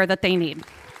get the care that they need.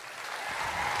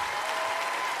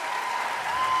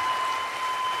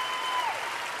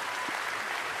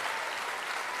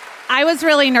 I was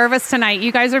really nervous tonight.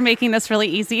 You guys are making this really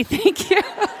easy. Thank you.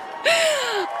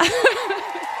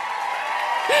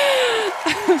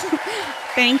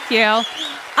 Thank you.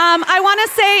 I want to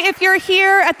say, if you're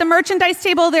here at the merchandise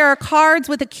table, there are cards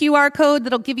with a QR code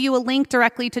that'll give you a link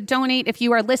directly to donate. If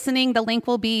you are listening, the link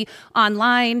will be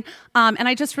online. And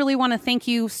I just really want to thank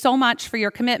you so much for your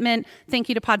commitment. Thank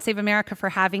you to Pod Save America for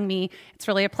having me. It's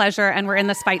really a pleasure, and we're in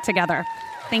this fight together.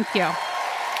 Thank you.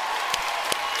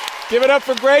 Give it up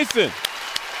for Grayson.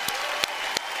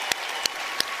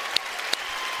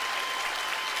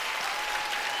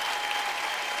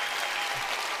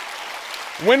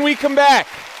 When we come back,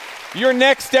 your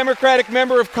next Democratic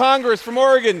member of Congress from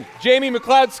Oregon, Jamie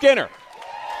McLeod Skinner.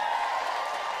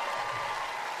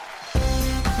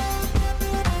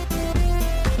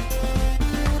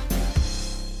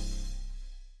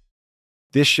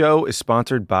 This show is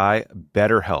sponsored by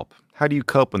BetterHelp. How do you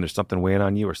cope when there's something weighing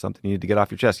on you or something you need to get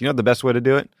off your chest? You know the best way to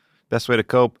do it? Best way to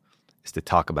cope is to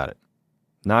talk about it.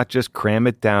 Not just cram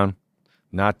it down,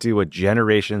 not do what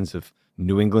generations of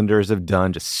New Englanders have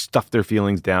done, just stuff their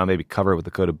feelings down, maybe cover it with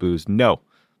a coat of booze. No,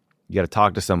 you got to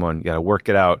talk to someone. You got to work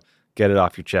it out, get it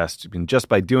off your chest. And just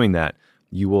by doing that,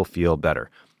 you will feel better.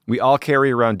 We all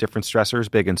carry around different stressors,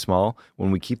 big and small.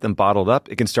 When we keep them bottled up,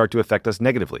 it can start to affect us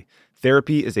negatively.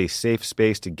 Therapy is a safe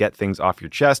space to get things off your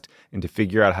chest and to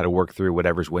figure out how to work through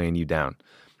whatever's weighing you down.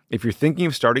 If you're thinking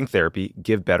of starting therapy,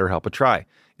 give BetterHelp a try.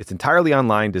 It's entirely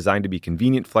online, designed to be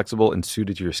convenient, flexible, and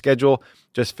suited to your schedule.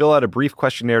 Just fill out a brief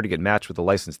questionnaire to get matched with a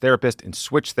licensed therapist and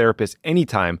switch therapists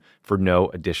anytime for no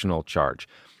additional charge.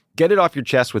 Get it off your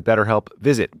chest with BetterHelp.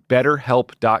 Visit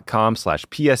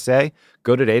betterhelp.com/PSA.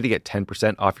 Go today to get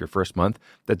 10% off your first month.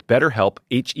 That's BetterHelp,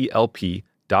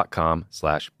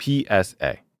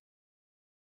 HELP.com/PSA.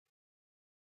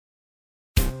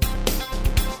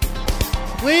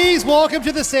 Please welcome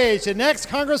to the stage the next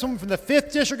Congresswoman from the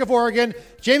 5th District of Oregon,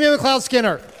 Jamie McLeod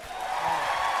Skinner.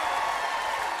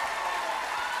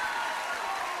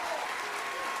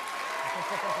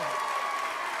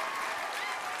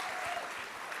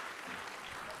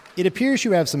 It appears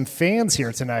you have some fans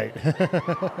here tonight.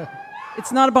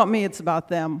 It's not about me, it's about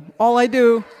them. All I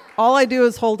do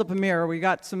is hold up a mirror. We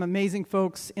got some amazing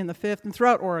folks in the 5th and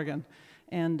throughout Oregon,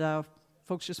 and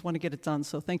folks just want to get it done.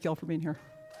 So thank you all for being here.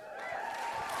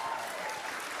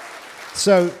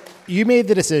 So you made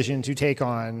the decision to take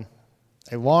on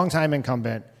a longtime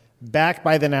incumbent, backed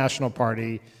by the National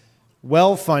Party,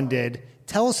 well-funded.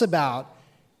 Tell us about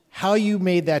how you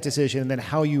made that decision and then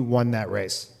how you won that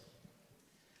race.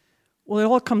 Well, it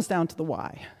all comes down to the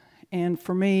why. And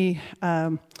for me,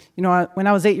 when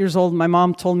I was 8 years old, my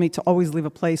mom told me to always leave a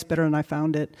place better than I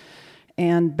found it.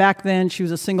 And back then, she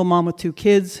was a single mom with 2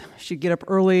 kids. She'd get up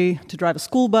early to drive a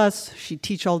school bus. She'd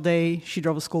teach all day. She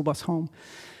drove a school bus home.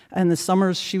 And the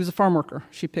summers, she was a farm worker.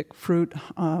 She picked fruit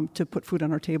to put food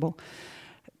on our table.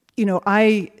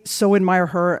 I so admire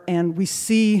her, and we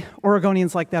see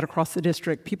Oregonians like that across the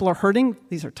district. People are hurting.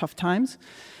 These are tough times,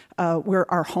 where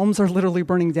our homes are literally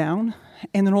burning down.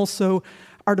 And then also,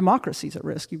 our democracy's at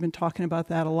risk. You've been talking about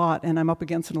that a lot, and I'm up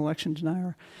against an election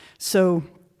denier. So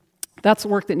that's the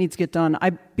work that needs to get done.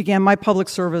 I began my public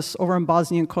service over in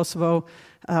Bosnia and Kosovo.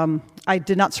 I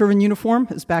did not serve in uniform.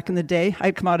 It was back in the day.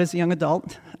 I'd come out as a young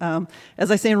adult.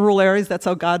 As I say in rural areas, that's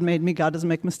how God made me. God doesn't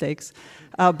make mistakes.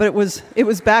 But it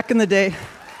was back in the day.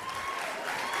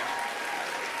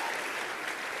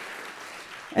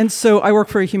 And so I work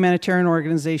for a humanitarian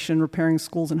organization repairing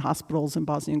schools and hospitals in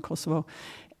Bosnia and Kosovo.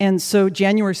 And so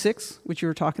January 6th, which you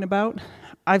were talking about,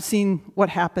 I've seen what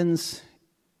happens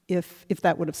if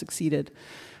that would have succeeded.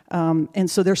 And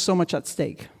so there's so much at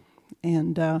stake.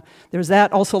 And there's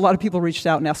that. Also, a lot of people reached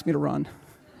out and asked me to run.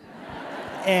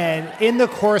 And in the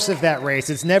course of that race,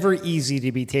 it's never easy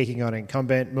to be taking on an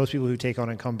incumbent. Most people who take on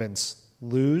incumbents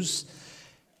lose.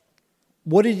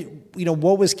 What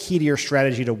was key to your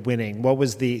strategy to winning? What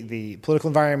was the political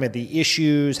environment, the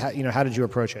issues? How did you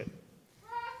approach it?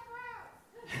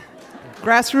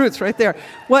 Grassroots, right there.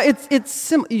 Well, it's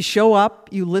simple. You show up,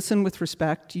 you listen with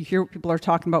respect, you hear what people are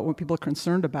talking about, what people are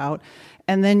concerned about,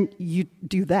 and then you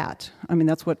do that. I mean,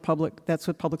 that's what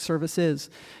public service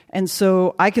is. And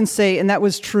so I can say, and that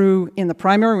was true in the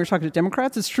primary. We were talking to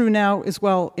Democrats. It's true now as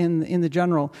well in the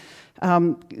general.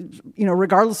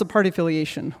 Regardless of party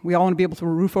affiliation, we all want to be able to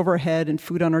have a roof over our head and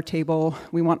food on our table.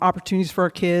 We want opportunities for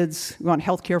our kids. We want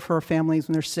health care for our families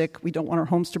when they're sick. We don't want our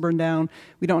homes to burn down.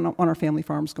 We don't want our family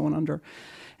farms going under.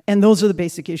 And those are the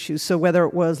basic issues. So whether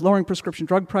it was lowering prescription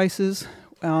drug prices,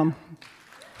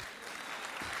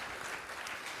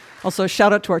 also a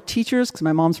shout out to our teachers, because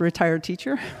my mom's a retired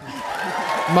teacher.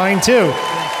 Mine too.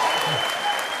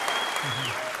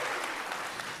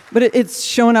 But it's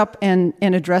showing up and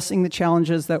addressing the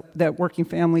challenges that working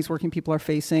families, working people are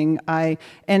facing. And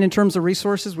in terms of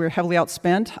resources, we're heavily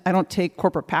outspent. I don't take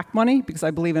corporate PAC money because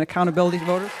I believe in accountability to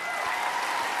voters.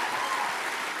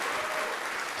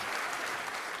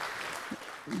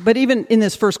 But even in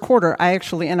this first quarter,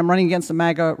 and I'm running against a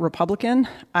MAGA Republican,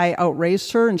 I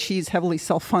outraised her, and she's heavily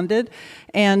self-funded.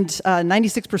 And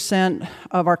 96%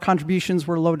 of our contributions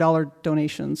were low-dollar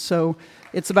donations. So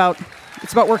it's about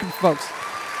working for folks.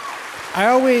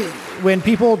 When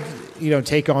people,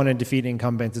 take on and defeat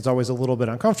incumbents, it's always a little bit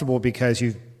uncomfortable because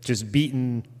you've just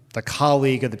beaten the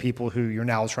colleague of the people who you're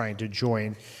now trying to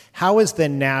join. How has the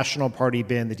National Party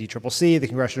been, the DCCC, the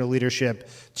congressional leadership,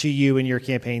 to you in your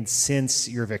campaign since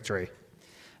your victory?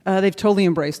 They've totally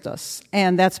embraced us,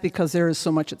 and that's because there is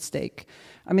so much at stake.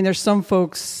 I mean, there's some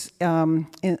folks on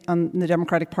the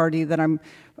Democratic Party that I'm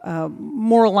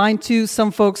more aligned to.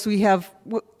 Some folks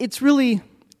it's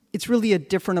really a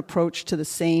different approach to the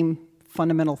same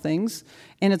fundamental things,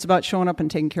 and it's about showing up and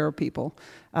taking care of people.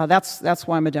 That's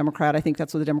why I'm a Democrat. I think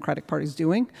that's what the Democratic Party is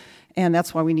doing, and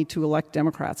that's why we need to elect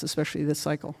Democrats, especially this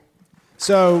cycle.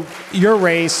 So your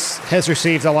race has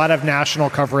received a lot of national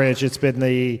coverage. It's been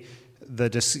a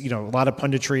lot of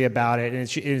punditry about it, and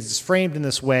it's framed in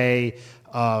this way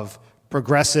of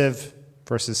progressive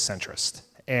versus centrist,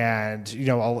 and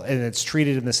it's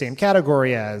treated in the same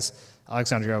category as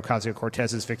Alexandria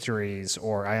Ocasio-Cortez's victories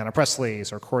or Ayanna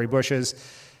Pressley's or Cori Bush's.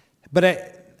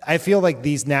 But I feel like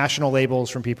these national labels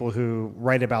from people who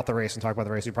write about the race and talk about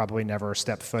the race who probably never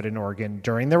stepped foot in Oregon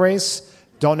during the race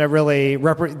doesn't really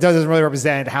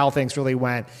represent how things really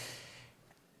went.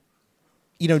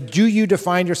 Do you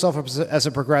define yourself as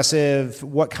a progressive?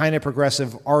 What kind of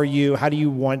progressive are you? How do you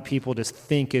want people to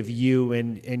think of you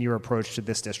and your approach to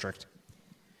this district?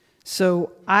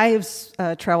 So I've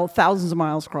traveled thousands of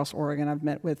miles across Oregon. I've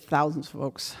met with thousands of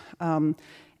folks.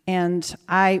 And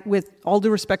with all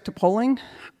due respect to polling,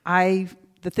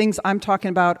 the things I'm talking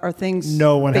about are things...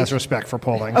 No one has respect for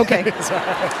polling. Okay.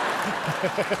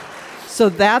 So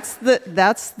that's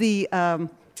the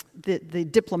the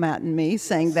diplomat in me,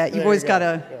 saying that you've always got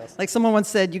to, like someone once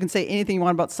said, you can say anything you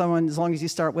want about someone as long as you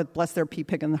start with bless their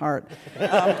pea-picking heart.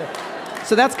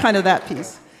 So that's kind of that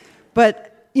piece. But,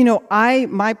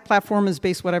 my platform is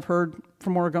based on what I've heard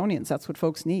from Oregonians. That's what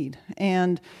folks need.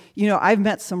 And, I've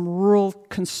met some rural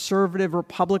conservative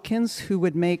Republicans who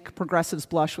would make progressives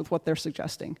blush with what they're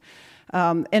suggesting.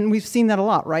 And we've seen that a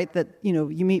lot, right? That,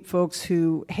 you meet folks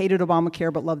who hated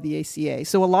Obamacare but loved the ACA.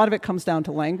 So a lot of it comes down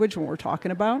to language when we're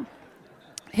talking about.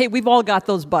 Hey, we've all got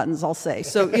those buttons, I'll say.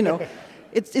 So,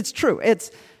 it's true.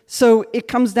 So it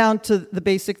comes down to the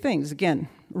basic things. Again,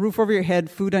 roof over your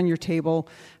head, food on your table,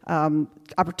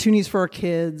 opportunities for our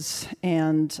kids,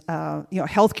 and,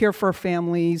 health care for our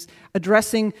families,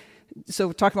 addressing,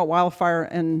 so talking about wildfire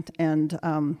and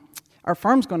our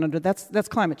farms going under, that's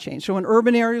climate change. So in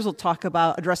urban areas, we'll talk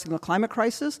about addressing the climate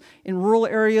crisis. In rural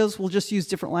areas, we'll just use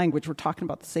different language. We're talking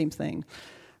about the same thing.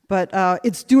 But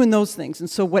it's doing those things. And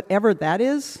so whatever that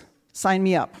is, sign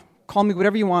me up. Call me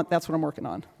whatever you want. That's what I'm working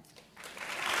on.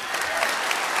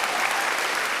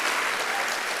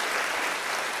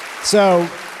 So,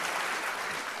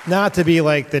 not to be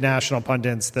like the national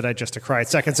pundits that I just decried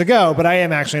seconds ago, but I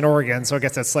am actually in Oregon, so I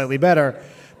guess that's slightly better.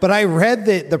 But I read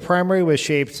that the primary was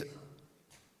shaped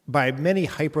by many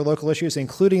hyperlocal issues,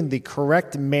 including the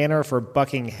correct manner for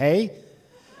bucking hay.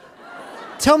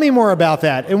 Tell me more about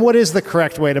that, and what is the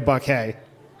correct way to buck hay?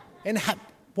 And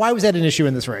why was that an issue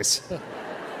in this race?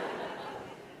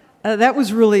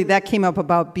 That came up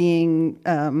about being,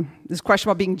 this question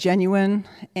about being genuine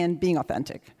and being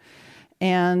authentic.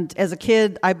 And as a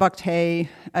kid, I bucked hay.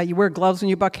 You wear gloves when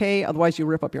you buck hay, otherwise you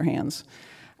rip up your hands.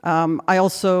 I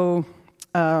also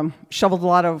shoveled a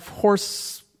lot of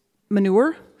horse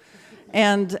manure.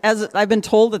 And as I've been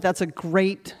told that's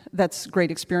great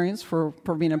experience for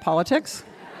being in politics.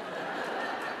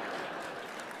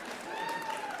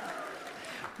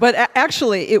 But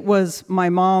actually, it was my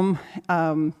mom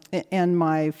and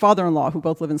my father-in-law, who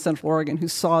both live in Central Oregon, who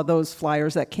saw those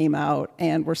flyers that came out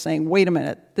and were saying, wait a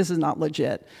minute, this is not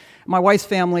legit. My wife's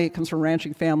family comes from a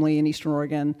ranching family in Eastern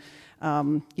Oregon.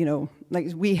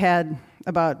 We had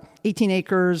about 18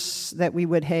 acres that we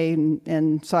would hay,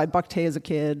 and so I bucked hay as a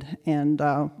kid, and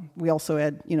we also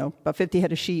had, about 50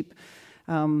 head of sheep.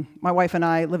 My wife and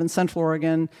I live in Central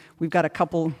Oregon. We've got a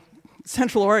couple,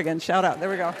 Central Oregon, shout out, there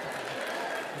we go.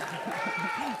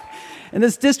 And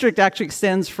this district actually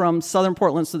extends from southern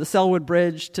Portland, so the Selwood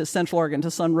Bridge, to Central Oregon, to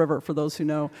Sun River, for those who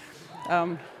know.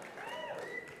 And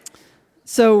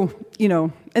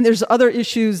there's other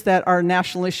issues that are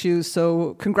national issues,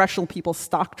 so congressional people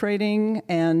stock trading,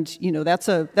 and, that's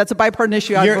a bipartisan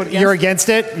issue I'd vote against. You're against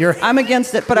it? I'm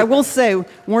against it, but I will say, when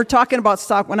we're talking about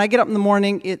stock, when I get up in the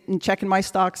morning and checking my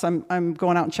stocks, I'm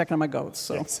going out and checking on my goats,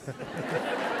 so.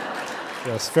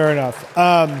 Yes, fair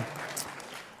enough.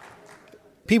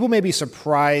 People may be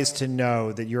surprised to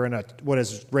know that you're in what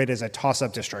is rated as a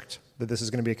toss-up district, that this is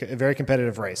going to be a very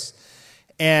competitive race.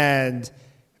 And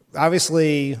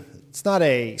obviously, it's not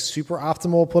a super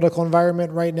optimal political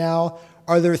environment right now.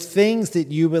 Are there things that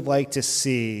you would like to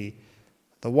see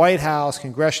the White House,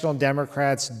 congressional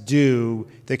Democrats do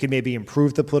that could maybe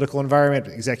improve the political environment,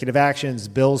 executive actions,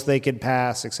 bills they could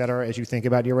pass, et cetera, as you think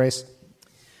about your race?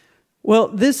 Well,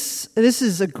 this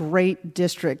is a great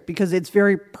district because it's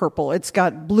very purple. It's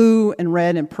got blue and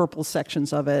red and purple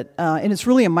sections of it, and it's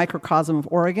really a microcosm of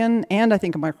Oregon, and I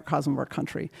think a microcosm of our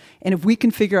country. And if we can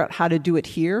figure out how to do it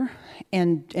here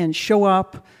and show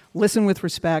up, listen with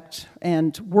respect,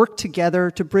 and work together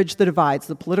to bridge the divides,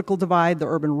 the political divide, the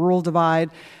urban-rural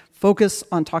divide, focus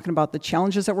on talking about the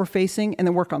challenges that we're facing, and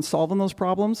then work on solving those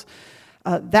problems,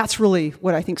 that's really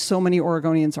what I think so many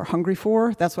Oregonians are hungry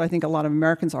for. That's what I think a lot of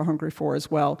Americans are hungry for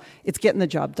as well. It's getting the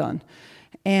job done.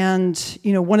 And,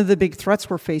 one of the big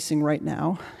threats we're facing right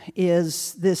now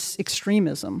is this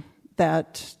extremism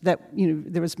that there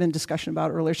has been discussion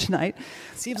about earlier tonight.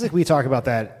 It seems like we talk about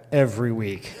that every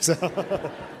week.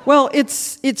 So. Well,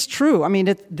 it's true. I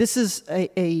mean, this is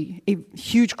a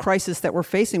huge crisis that we're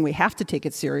facing. We have to take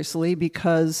it seriously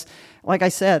because, like I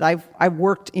said, I've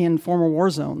worked in former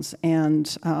war zones,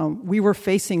 and we were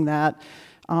facing that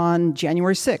on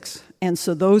January 6th. And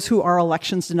so those who are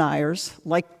elections deniers,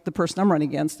 like the person I'm running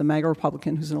against, the MAGA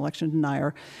Republican who's an election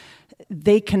denier,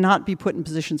 they cannot be put in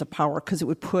positions of power because it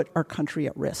would put our country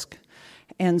at risk.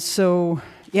 And so,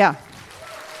 yeah.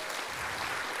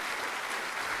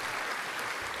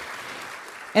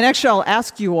 And actually, I'll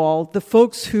ask you all, the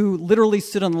folks who literally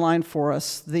stood on the line for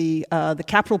us, the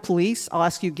Capitol Police, I'll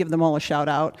ask you to give them all a shout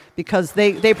out because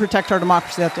they protect our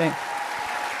democracy that day.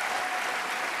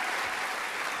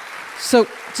 So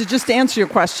to just answer your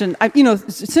question,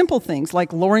 simple things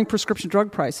like lowering prescription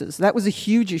drug prices. That was a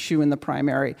huge issue in the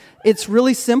primary. It's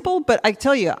really simple, but I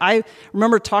tell you, I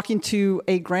remember talking to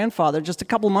a grandfather just a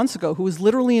couple months ago who was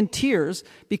literally in tears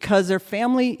because their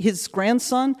family, his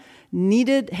grandson,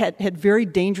 had very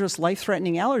dangerous,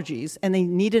 life-threatening allergies, and they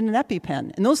needed an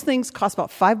EpiPen. And those things cost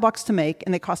about $5 to make,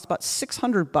 and they cost about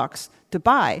 $600 to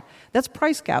buy. That's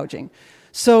price gouging.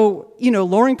 So,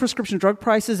 lowering prescription drug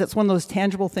prices, that's one of those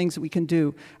tangible things that we can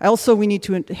do. We need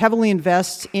to heavily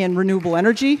invest in renewable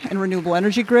energy and renewable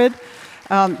energy grid.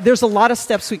 There's a lot of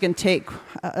steps we can take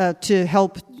to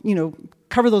help,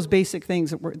 cover those basic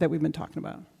things that we've been talking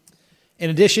about. In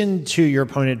addition to your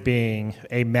opponent being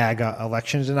a MAGA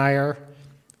election denier,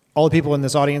 all the people in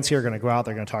this audience here are going to go out,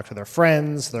 they're going to talk to their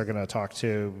friends, they're going to talk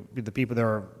to the people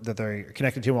that they're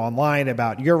connected to online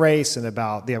about your race and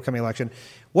about the upcoming election.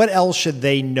 What else should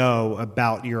they know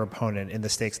about your opponent in the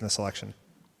stakes in this election?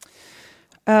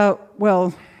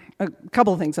 Well, a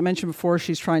couple of things. I mentioned before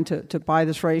she's trying to buy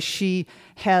this race. She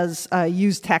has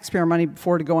used taxpayer money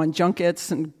before to go on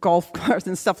junkets and golf carts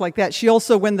and stuff like that. She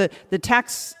also, when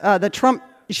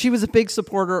she was a big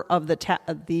supporter of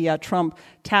the Trump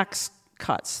tax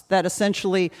cuts that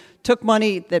essentially took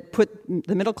money that put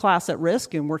the middle class at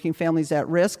risk and working families at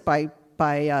risk by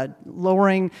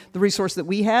lowering the resource that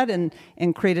we had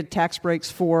and created tax breaks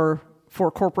for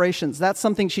corporations. That's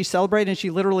something she celebrated, and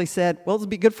she literally said, well, it'll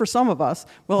be good for some of us.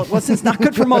 Well, it wasn't. It's not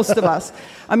good for most of us.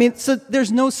 So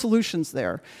there's no solutions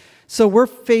there. So we're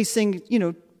facing,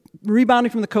 rebounding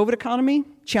from the COVID economy,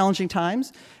 challenging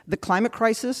times, the climate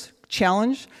crisis,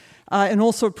 challenge, and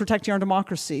also protecting our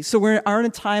democracy. So we are in a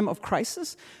time of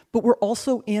crisis, but we're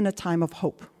also in a time of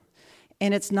hope.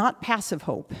 And it's not passive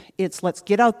hope. It's let's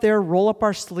get out there, roll up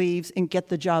our sleeves, and get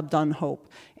the job done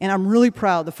hope. And I'm really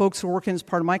proud. The folks who are working as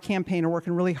part of my campaign are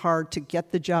working really hard to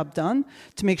get the job done,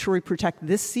 to make sure we protect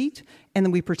this seat, and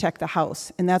then we protect the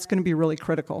House. And that's going to be really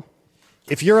critical.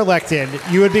 If you're elected,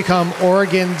 you would become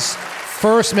Oregon's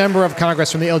first member of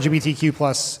Congress from the LGBTQ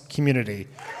plus community.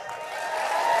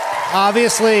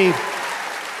 Obviously,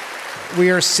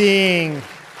 we are seeing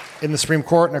in the Supreme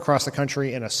Court and across the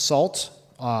country an assault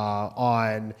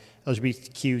on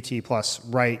LGBTQT plus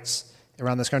rights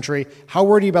around this country. How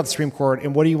worried are you about the Supreme Court,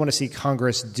 and what do you want to see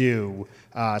Congress do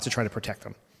to try to protect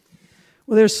them?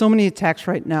 Well, there's so many attacks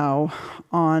right now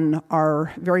on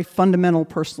our very fundamental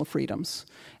personal freedoms.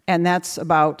 And that's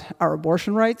about our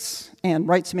abortion rights and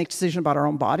rights to make decisions about our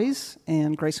own bodies.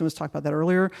 And Grayson was talking about that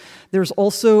earlier. There's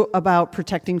also about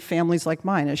protecting families like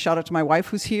mine. A shout out to my wife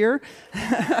who's here.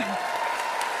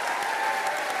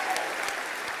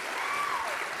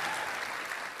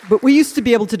 But we used to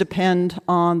be able to depend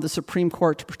on the Supreme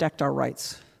Court to protect our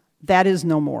rights. That is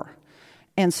no more.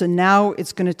 And so now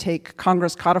it's going to take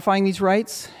Congress codifying these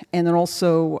rights and then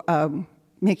also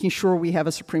making sure we have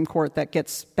a Supreme Court that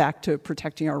gets back to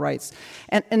protecting our rights.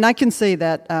 And I can say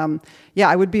that,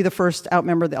 I would be the first out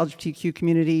member of the LGBTQ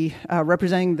community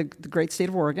representing the great state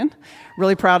of Oregon.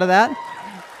 Really proud of that.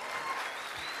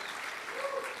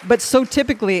 But so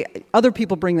typically, other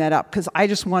people bring that up because I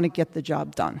just want to get the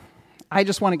job done.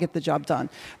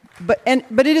 But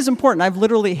it is important. I've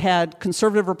literally had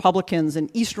conservative Republicans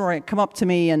in Eastern Oregon come up to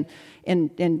me and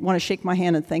want to shake my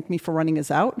hand and thank me for running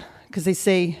us out because they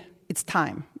say, it's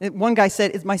time. One guy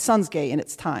said, my son's gay and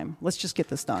it's time. Let's just get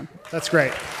this done. That's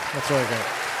great. That's really great.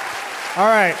 All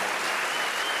right.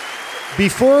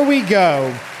 Before we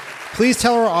go, please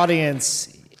tell our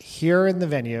audience here in the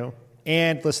venue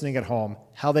and listening at home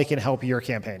how they can help your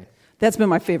campaign. That's been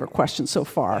my favorite question so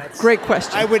far. Great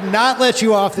question. I would not let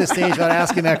you off this stage without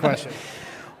asking that question.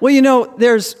 Well,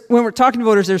 when we're talking to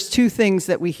voters, there's two things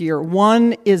that we hear.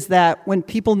 One is that when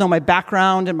people know my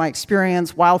background and my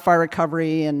experience, wildfire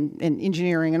recovery and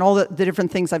engineering and all the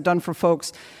different things I've done for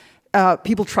folks,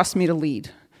 people trust me to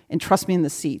lead and trust me in the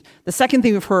seat. The second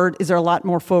thing we've heard is there are a lot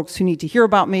more folks who need to hear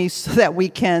about me so that we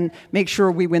can make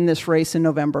sure we win this race in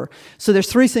November. So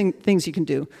there's three things you can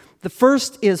do. The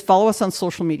first is follow us on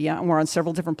social media, and we're on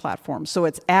several different platforms. So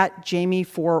it's at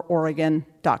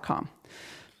JamieForOregon.com.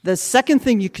 The second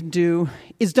thing you can do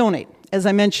is donate. As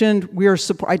I mentioned,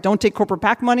 I don't take corporate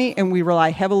PAC money, and we rely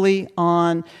heavily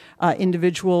on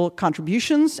individual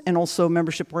contributions and also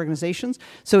membership organizations.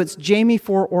 So it's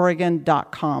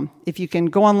JamieForOregon.com. If you can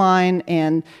go online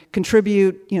and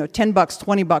contribute, $10,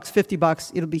 $20,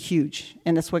 $50, it'll be huge,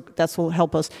 and that's what will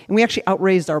help us. And we actually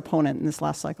outraised our opponent in this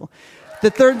last cycle.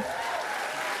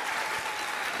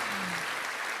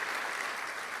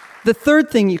 The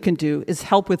third thing you can do is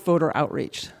help with voter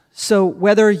outreach. So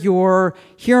whether you're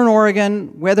here in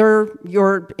Oregon, whether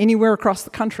you're anywhere across the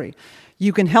country,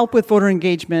 You can help with voter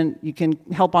engagement. You can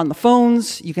help on the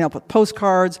phones. You can help with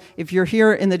postcards. If you're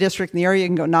here in the district, in the area, you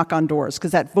can go knock on doors,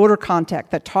 because that voter contact,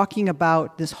 that talking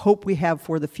about this hope we have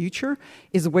for the future,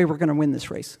 is the way we're going to win this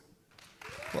race.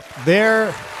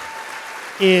 There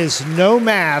is no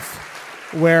math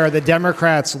where the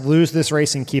Democrats lose this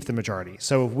race and keep the majority.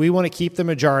 So if we want to keep the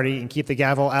majority and keep the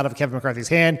gavel out of Kevin McCarthy's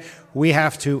hand, we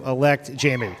have to elect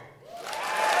Jamie.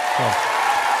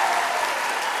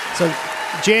 So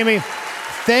Jamie,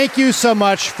 thank you so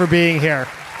much for being here.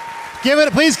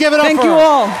 Please give it up for her. Thank you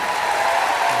all.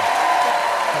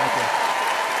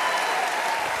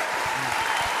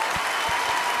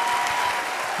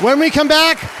 When we come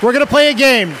back, we're going to play a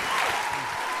game.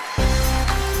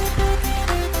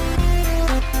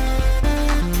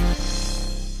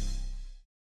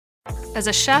 As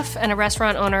a chef and a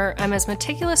restaurant owner, I'm as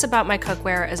meticulous about my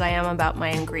cookware as I am about my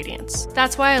ingredients.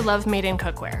 That's why I love Made in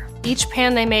Cookware. Each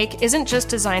pan they make isn't just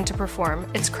designed to perform,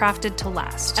 it's crafted to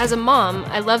last. As a mom,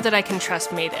 I love that I can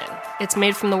trust Made in. It's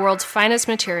made from the world's finest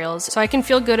materials, so I can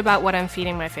feel good about what I'm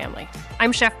feeding my family.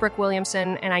 I'm Chef Brooke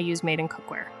Williamson, and I use Made in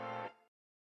Cookware.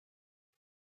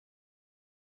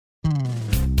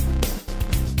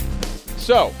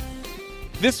 So,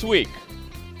 this week,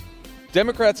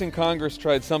 Democrats in Congress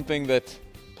tried something that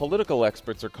political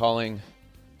experts are calling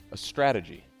a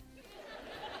strategy.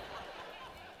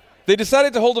 They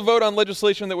decided to hold a vote on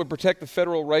legislation that would protect the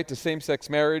federal right to same-sex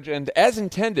marriage, and as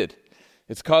intended,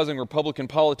 it's causing Republican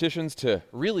politicians to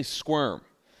really squirm.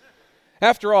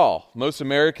 After all, most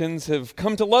Americans have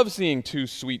come to love seeing two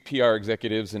sweet PR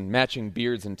executives in matching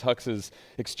beards and tuxes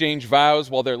exchange vows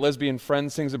while their lesbian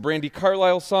friend sings a Brandi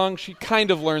Carlile song she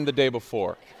kind of learned the day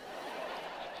before.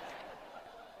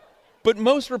 But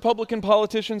most Republican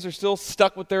politicians are still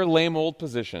stuck with their lame old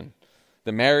position.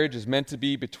 The marriage is meant to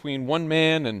be between one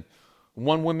man and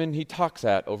one woman he talks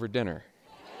at over dinner.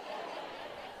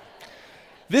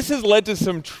 This has led to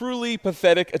some truly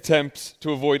pathetic attempts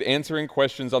to avoid answering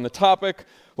questions on the topic,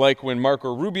 like when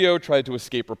Marco Rubio tried to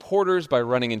escape reporters by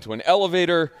running into an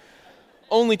elevator,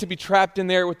 only to be trapped in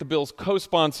there with the bill's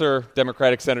co-sponsor,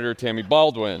 Democratic Senator Tammy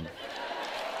Baldwin.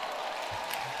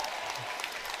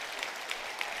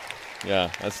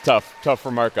 Yeah, that's tough. Tough for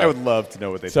Marco. I would love to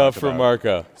know what they Tough talked for about.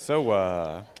 Marco. So,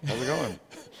 how's it going?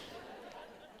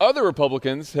 Other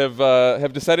Republicans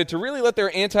have decided to really let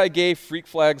their anti-gay freak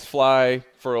flags fly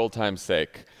for old time's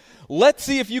sake. Let's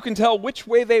see if you can tell which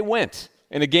way they went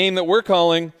in a game that we're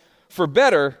calling For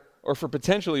Better or For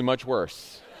Potentially Much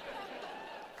Worse.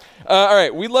 All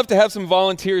right, we'd love to have some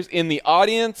volunteers in the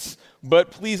audience,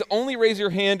 but please only raise your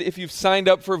hand if you've signed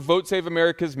up for Vote Save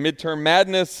America's Midterm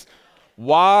Madness.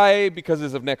 Why? Because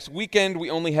as of next weekend, we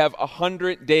only have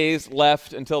 100 days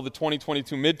left until the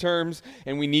 2022 midterms,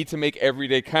 and we need to make every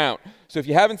day count. So if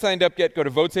you haven't signed up yet, go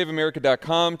to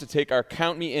votesaveamerica.com to take our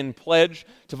Count Me In pledge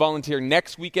to volunteer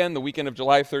next weekend, the weekend of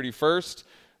July 31st.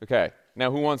 Okay,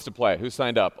 now who wants to play? Who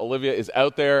signed up? Olivia is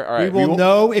out there. All right. We will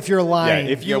know if you're lying.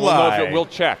 Yeah, if you lie. We'll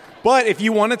check. But if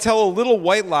you want to tell a little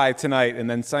white lie tonight and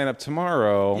then sign up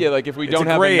tomorrow. Yeah, like if we don't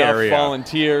have enough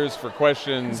volunteers for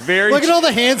questions. Look at all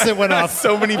the hands that went up.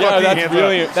 So many fucking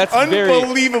hands. That's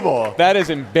unbelievable. That is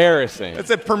embarrassing.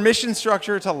 It's a permission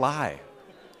structure to lie.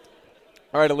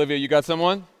 All right, Olivia, you got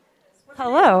someone?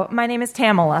 Hello, my name is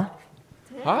Tamala.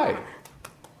 Hi.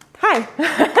 Hi.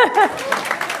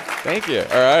 Thank you. All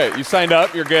right, you signed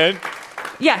up. You're good.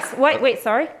 Yes. Wait.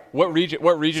 Sorry. What region She's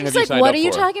have you like, signed up for? what are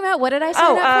you talking about? What did I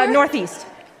sign up for? Northeast.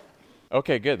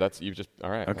 Okay, good. All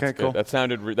right. Okay, that's cool. Good.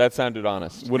 That sounded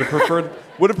honest. Would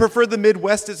have preferred the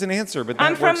Midwest as an answer, but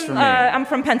that works for me. I'm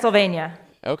from Pennsylvania.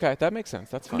 Okay, that makes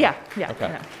sense. That's fine. Yeah.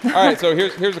 Okay. All right. So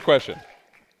here's a question.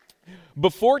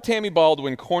 Before Tammy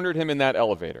Baldwin cornered him in that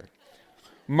elevator,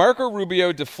 Marco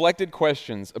Rubio deflected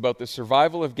questions about the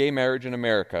survival of gay marriage in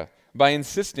America by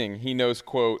insisting he knows,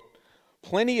 quote,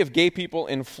 plenty of gay people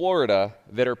in Florida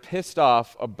that are pissed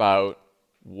off about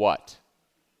what?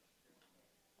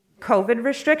 COVID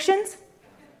restrictions?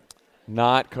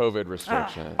 Not COVID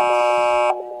restrictions.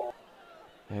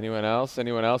 Anyone else?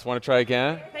 Want to try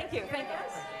again? Thank you.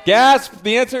 Gas.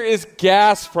 The answer is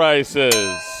gas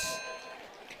prices.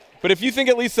 But if you think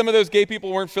at least some of those gay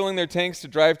people weren't filling their tanks to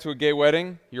drive to a gay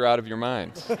wedding, you're out of your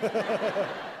mind.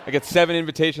 I get 7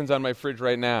 invitations on my fridge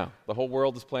right now. The whole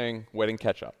world is playing wedding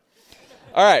catch-up.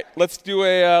 All right, let's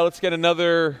get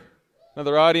another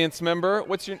audience member.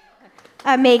 What's your...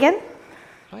 Megan.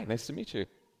 Hi, nice to meet you.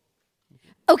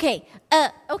 Okay,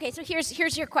 so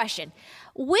here's your question.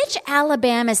 Which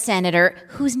Alabama senator,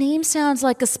 whose name sounds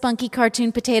like a spunky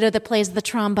cartoon potato that plays the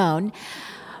trombone,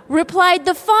 replied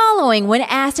the following when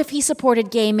asked if he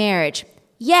supported gay marriage?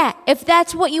 Yeah, if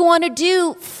that's what you want to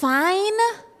do, fine.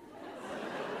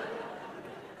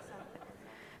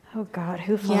 Oh, God,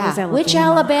 who follows Alabama? Which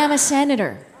Alabama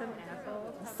senator?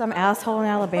 Some asshole in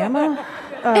Alabama?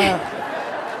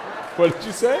 What did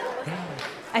you say?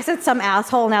 I said some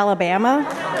asshole in Alabama.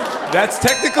 That's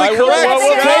technically correct.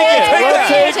 We'll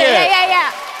take it.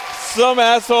 Yeah. Some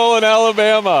asshole in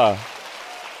Alabama.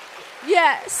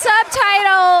 Yeah,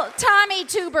 subtitle Tommy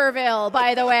Tuberville,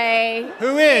 by the way.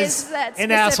 Who is that an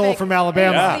asshole from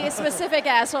Alabama? The specific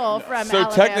asshole from So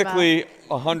Alabama. technically,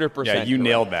 100%. Yeah, you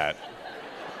nailed that.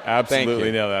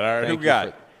 Absolutely nailed that. All right, who we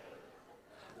got?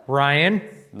 Ryan,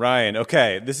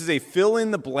 okay. This is a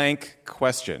fill-in-the-blank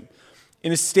question.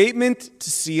 In a statement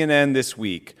to CNN this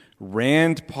week,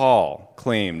 Rand Paul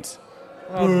claimed...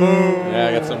 Yeah,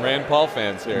 I got some Rand Paul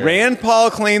fans here. Rand Paul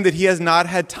claimed that he has not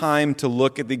had time to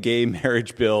look at the gay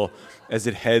marriage bill as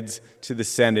it heads to the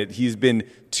Senate. He's been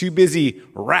too busy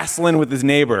wrestling with his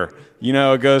neighbor. You know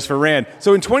how it goes for Rand.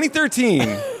 So in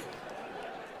 2013,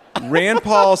 Rand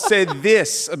Paul said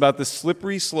this about the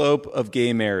slippery slope of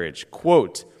gay marriage.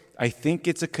 Quote, "I think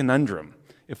it's a conundrum.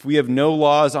 If we have no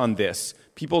laws on this,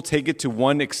 people take it to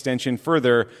one extension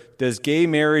further. Does gay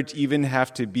marriage even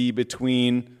have to be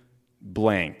between...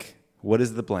 blank? What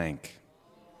is the blank?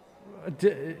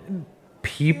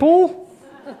 people?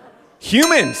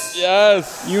 Humans.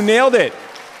 Yes. You nailed it.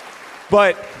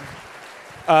 But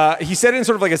he said it in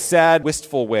sort of like a sad,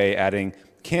 wistful way, adding,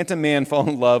 can't a man fall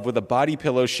in love with a body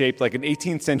pillow shaped like an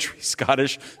 18th century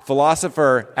Scottish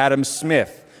philosopher, Adam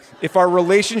Smith? If our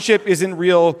relationship isn't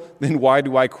real, then why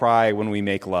do I cry when we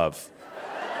make love?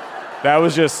 That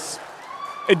was just...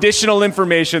 additional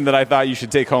information that I thought you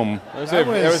should take home. That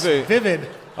was vivid.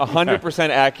 100%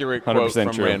 accurate quote 100%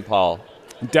 from true. Rand Paul.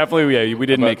 Definitely, yeah, we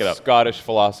didn't About make it up. Scottish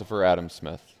philosopher Adam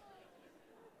Smith.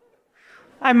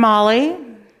 I'm Molly.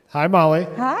 Hi, Molly.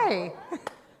 Hi.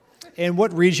 And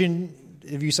what region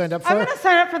have you signed up for? I'm going to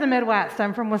sign up for the Midwest.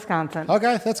 I'm from Wisconsin.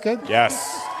 Okay, that's good.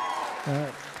 Yes.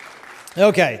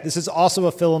 Okay, this is also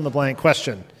a fill-in-the-blank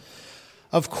question.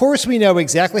 Of course, we know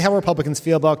exactly how Republicans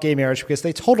feel about gay marriage because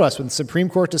they told us when the Supreme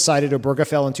Court decided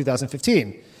Obergefell in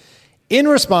 2015. In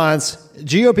response,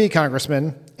 GOP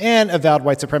congressman and avowed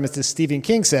white supremacist Stephen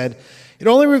King said, it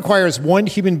only requires one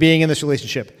human being in this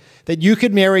relationship, that you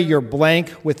could marry your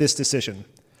blank with this decision.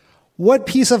 What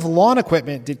piece of lawn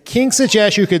equipment did King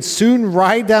suggest you could soon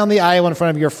ride down the aisle in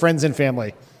front of your friends and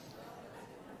family?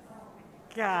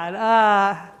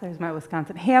 God, there's my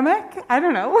Wisconsin hammock. I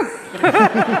don't know.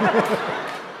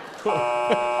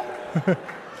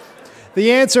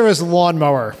 The answer is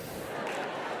lawnmower,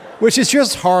 which is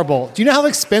just horrible. Do you know how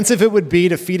expensive it would be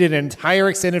to feed an entire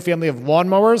extended family of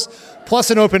lawnmowers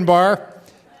plus an open bar?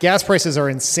 Gas prices are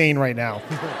insane right now.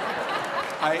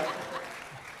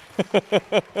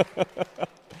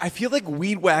 I feel like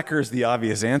weed whacker is the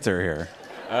obvious answer here.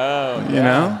 Oh, you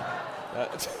know?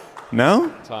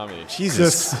 No? Tommy.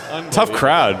 Jesus. Tough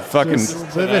crowd. Fucking.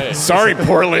 Sorry,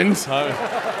 Portland. All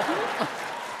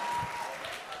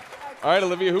right,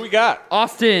 Olivia, who we got?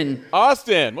 Austin.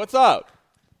 Austin, what's up?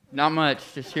 Not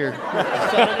much, just here.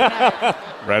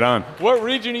 Right on. What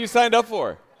region are you signed up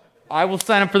for? I will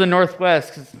sign up for the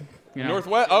Northwest. 'Cause, you know.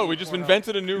 Northwest? Oh, we just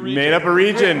invented a new region. Made up a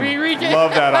region.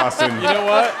 Love that, Austin. You know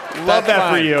what? Love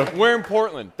that for you. We're in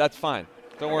Portland. That's fine.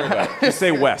 Don't worry about it. Just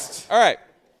say West. All right.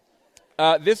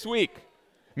 This week,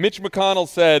 Mitch McConnell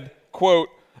said, quote,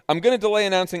 I'm going to delay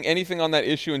announcing anything on that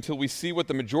issue until we see what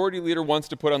the majority leader wants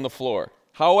to put on the floor.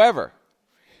 However,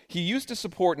 he used to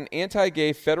support an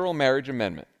anti-gay federal marriage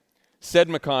amendment. Said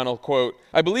McConnell, quote,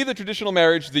 I believe that traditional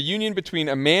marriage, the union between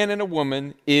a man and a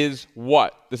woman, is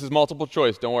what? This is multiple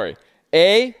choice, don't worry.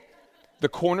 A, the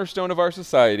cornerstone of our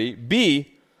society.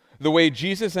 B, the way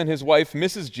Jesus and his wife,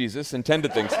 Mrs. Jesus,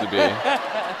 intended things to be.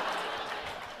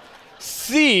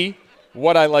 C,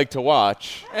 what I like to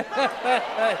watch.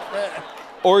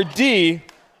 Or D,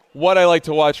 what I like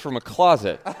to watch from a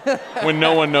closet when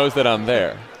no one knows that I'm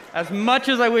there. As much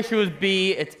as I wish it was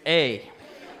B, it's A.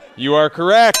 You are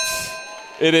correct.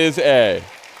 It is A.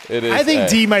 It is I think A.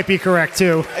 D might be correct,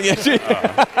 too.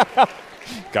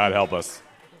 God help us.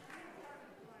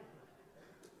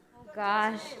 Oh,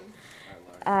 gosh.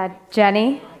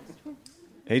 Jenny.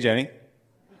 Hey, Jenny.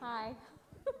 Hi.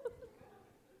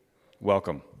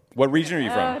 Welcome. What region are you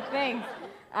from? Oh, thanks.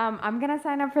 I'm going to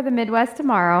sign up for the Midwest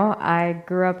tomorrow. I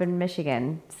grew up in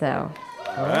Michigan, so.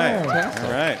 All right.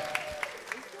 All right.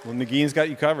 Well, Nagine's got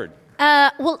you covered.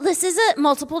 Well, this is a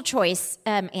multiple choice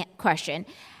question.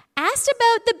 Asked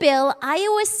about the bill,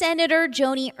 Iowa Senator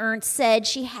Joni Ernst said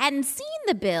she hadn't seen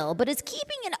the bill, but is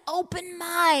keeping an open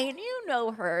mind. You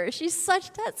know her. She's such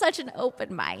an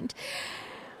open mind.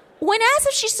 When asked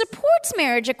if she supports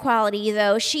marriage equality,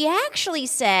 though, she actually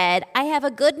said, I have a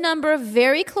good number of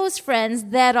very close friends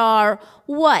that are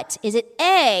what? Is it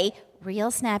A,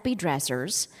 real snappy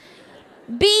dressers,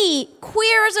 B,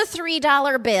 queer as a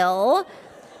 $3 bill,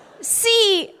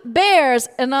 C, bears,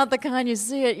 and not the kind you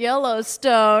see at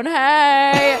Yellowstone,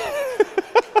 hey,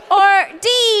 or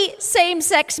D,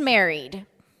 same-sex married?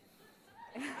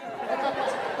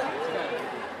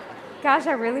 Gosh,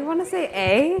 I really want to say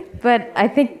A, but I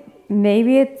think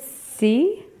maybe it's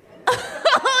C.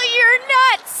 Oh, you're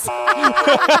nuts!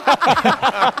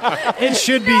 It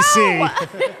should be C.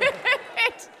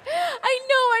 I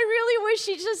know. I really wish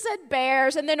she just said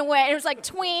bears and then went. It was like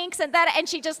twinks and that, and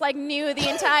she just like knew the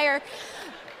entire.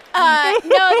 No,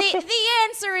 the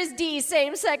answer is D,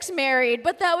 same-sex married.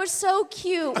 But that was so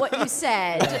cute what you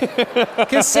said.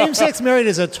 Because same-sex married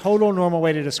is a total normal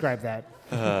way to describe that.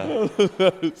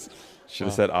 Should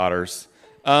have said otters.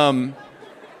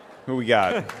 Who we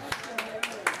got?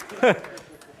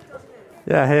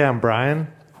 Yeah, hey, I'm Brian.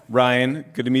 Ryan,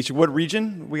 good to meet you. What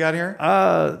region we got here?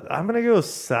 I'm going to go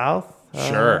south.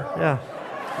 Sure. Yeah.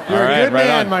 You're a good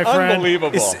man, my friend.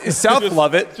 Unbelievable. Is South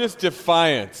Lovett? Just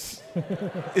defiance.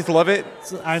 Is Lovett?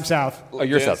 I'm South. Oh,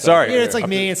 you're South. Sorry. Yeah, it's like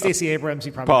me and Stacey Abrams.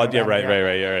 You probably know Yeah, that,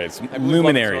 right. It's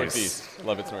luminaries.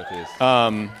 Lovett's Northeast.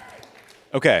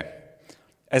 Okay.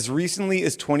 As recently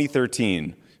as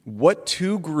 2013, what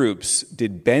two groups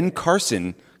did Ben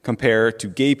Carson compare to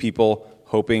gay people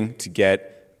hoping to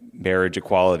get marriage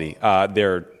equality?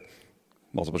 They're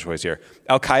multiple choice here.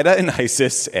 Al-Qaeda and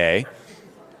ISIS, A.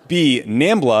 B.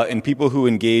 NAMBLA and people who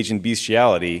engage in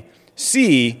bestiality.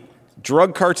 C.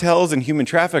 Drug cartels and human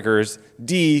traffickers.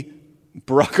 D.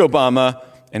 Barack Obama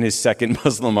and his second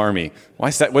Muslim army.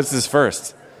 What's this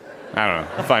first? I don't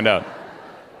know. We'll find out.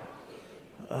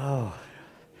 Oh,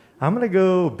 I'm going to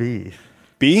go B.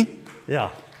 B?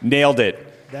 Yeah. Nailed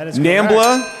it. That is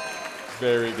NAMBLA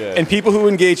Very good. and people who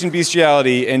engage in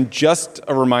bestiality. And just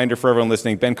a reminder for everyone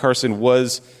listening, Ben Carson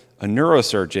was a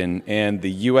neurosurgeon and the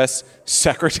U.S.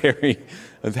 Secretary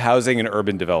of Housing and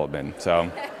Urban Development.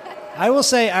 So I will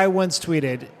say I once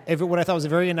tweeted what I thought was a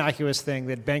very innocuous thing,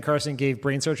 that Ben Carson gave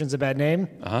brain surgeons a bad name.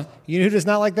 You know who does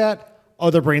not like that?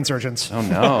 Other brain surgeons. Oh,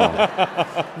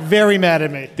 no. Very mad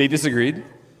at me. They disagreed?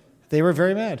 They were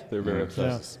very mad. They're very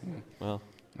upset. Well,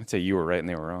 I'd say you were right and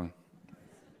they were wrong.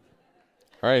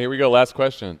 all right, here we go. Last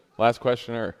question. Last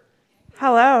questioner.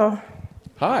 Hello,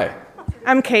 Hi.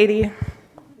 I'm Katie.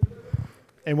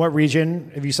 And what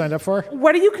region have you signed up for?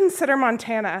 What do you consider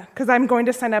Montana? Because I'm going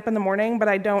to sign up in the morning, but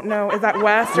I don't know. Is that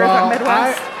West or is that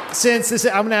Midwest?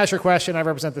 I'm going to ask your question, I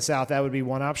represent the South. That would be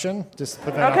one option. Just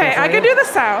put that out Okay, there for I you. could do the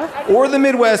South. Or the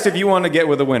Midwest if you want to get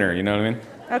with a winner, you know what I mean?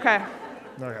 Okay.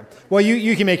 Okay. Well,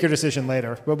 you can make your decision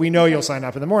later, but we know you'll sign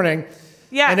up in the morning.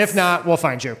 Yes. And if not, we'll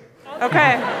find you.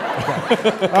 Okay.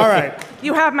 All right.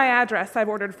 You have my address. I've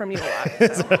ordered from you a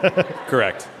lot. So.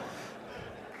 Correct.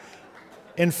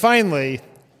 And finally,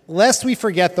 lest we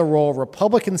forget the role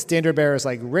Republican standard bearers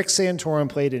like Rick Santorum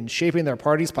played in shaping their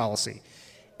party's policy.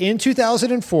 In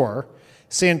 2004,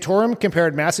 Santorum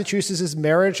compared Massachusetts'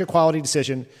 marriage equality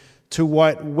decision to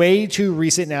what way too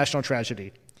recent national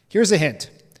tragedy. Here's a hint.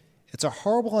 It's a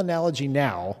horrible analogy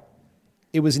now.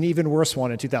 It was an even worse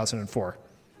one in 2004.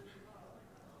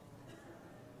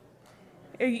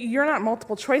 You're not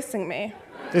multiple choicing me.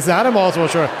 It's not a multiple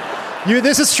choice.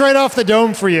 This is straight off the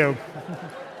dome for you.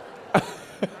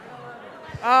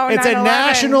 Oh, it's 9/11. a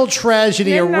national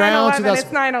tragedy It's around 9/11. 2000.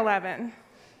 It's 9/11.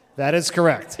 That is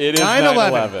correct. It is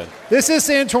 9/11. This is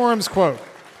Santorum's quote.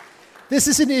 This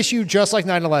is an issue just like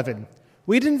 9/11.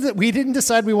 We didn't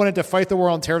decide we wanted to fight the war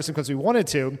on terrorism because we wanted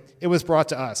to. It was brought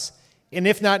to us. And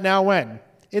if not now, when?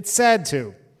 It's sad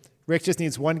to. Rick just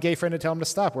needs one gay friend to tell him to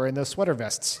stop wearing those sweater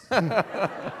vests.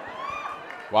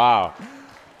 Wow.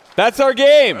 That's our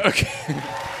game. Okay.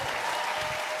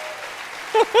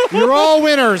 You're all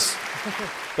winners.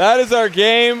 That is our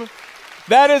game.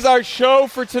 That is our show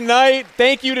for tonight.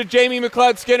 Thank you to Jamie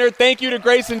McLeod Skinner. Thank you to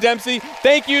Grayson Dempsey.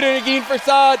 Thank you to Negin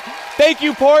Farsad. Thank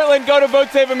you, Portland. Go to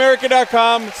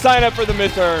VoteSaveAmerica.com. Sign up for the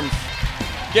midterms.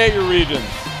 Get your regions.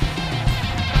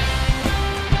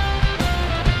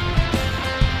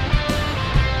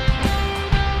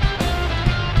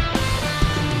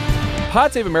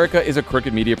 Pod Save America is a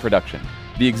Crooked Media production.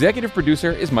 The executive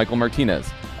producer is Michael Martinez.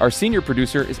 Our senior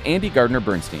producer is Andy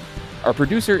Gardner-Bernstein. Our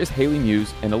producer is Haley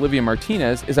Muse, and Olivia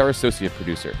Martinez is our associate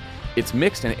producer. It's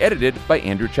mixed and edited by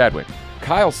Andrew Chadwick.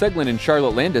 Kyle Seglin and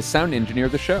Charlotte Landis sound engineer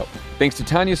the show. Thanks to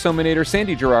Tanya Sominator,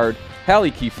 Sandy Gerard,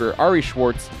 Hallie Kiefer, Ari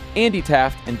Schwartz, Andy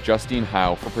Taft, and Justine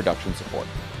Howe for production support.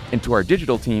 And to our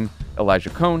digital team, Elijah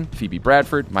Cohn, Phoebe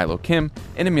Bradford, Milo Kim,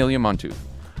 and Amelia Montooth.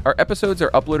 Our episodes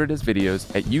are uploaded as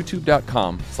videos at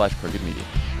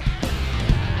youtube.com/crookedmedia.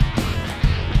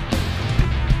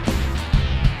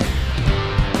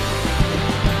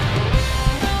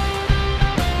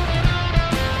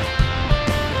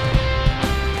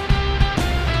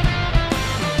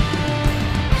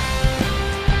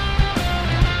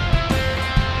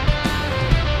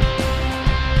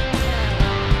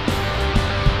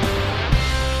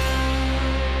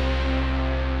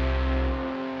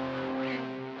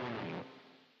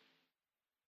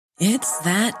 It's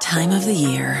that time of the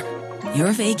year.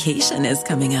 Your vacation is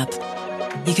coming up.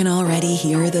 You can already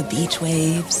hear the beach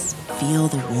waves, feel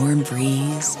the warm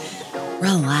breeze,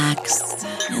 relax,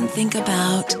 and think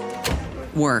about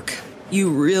work.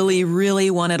 You really, really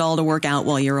want it all to work out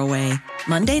while you're away.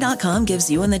 Monday.com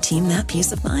gives you and the team that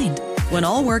peace of mind. When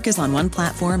all work is on one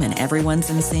platform and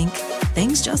everyone's in sync,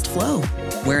 things just flow.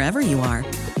 Wherever you are,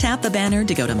 tap the banner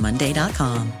to go to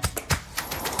Monday.com.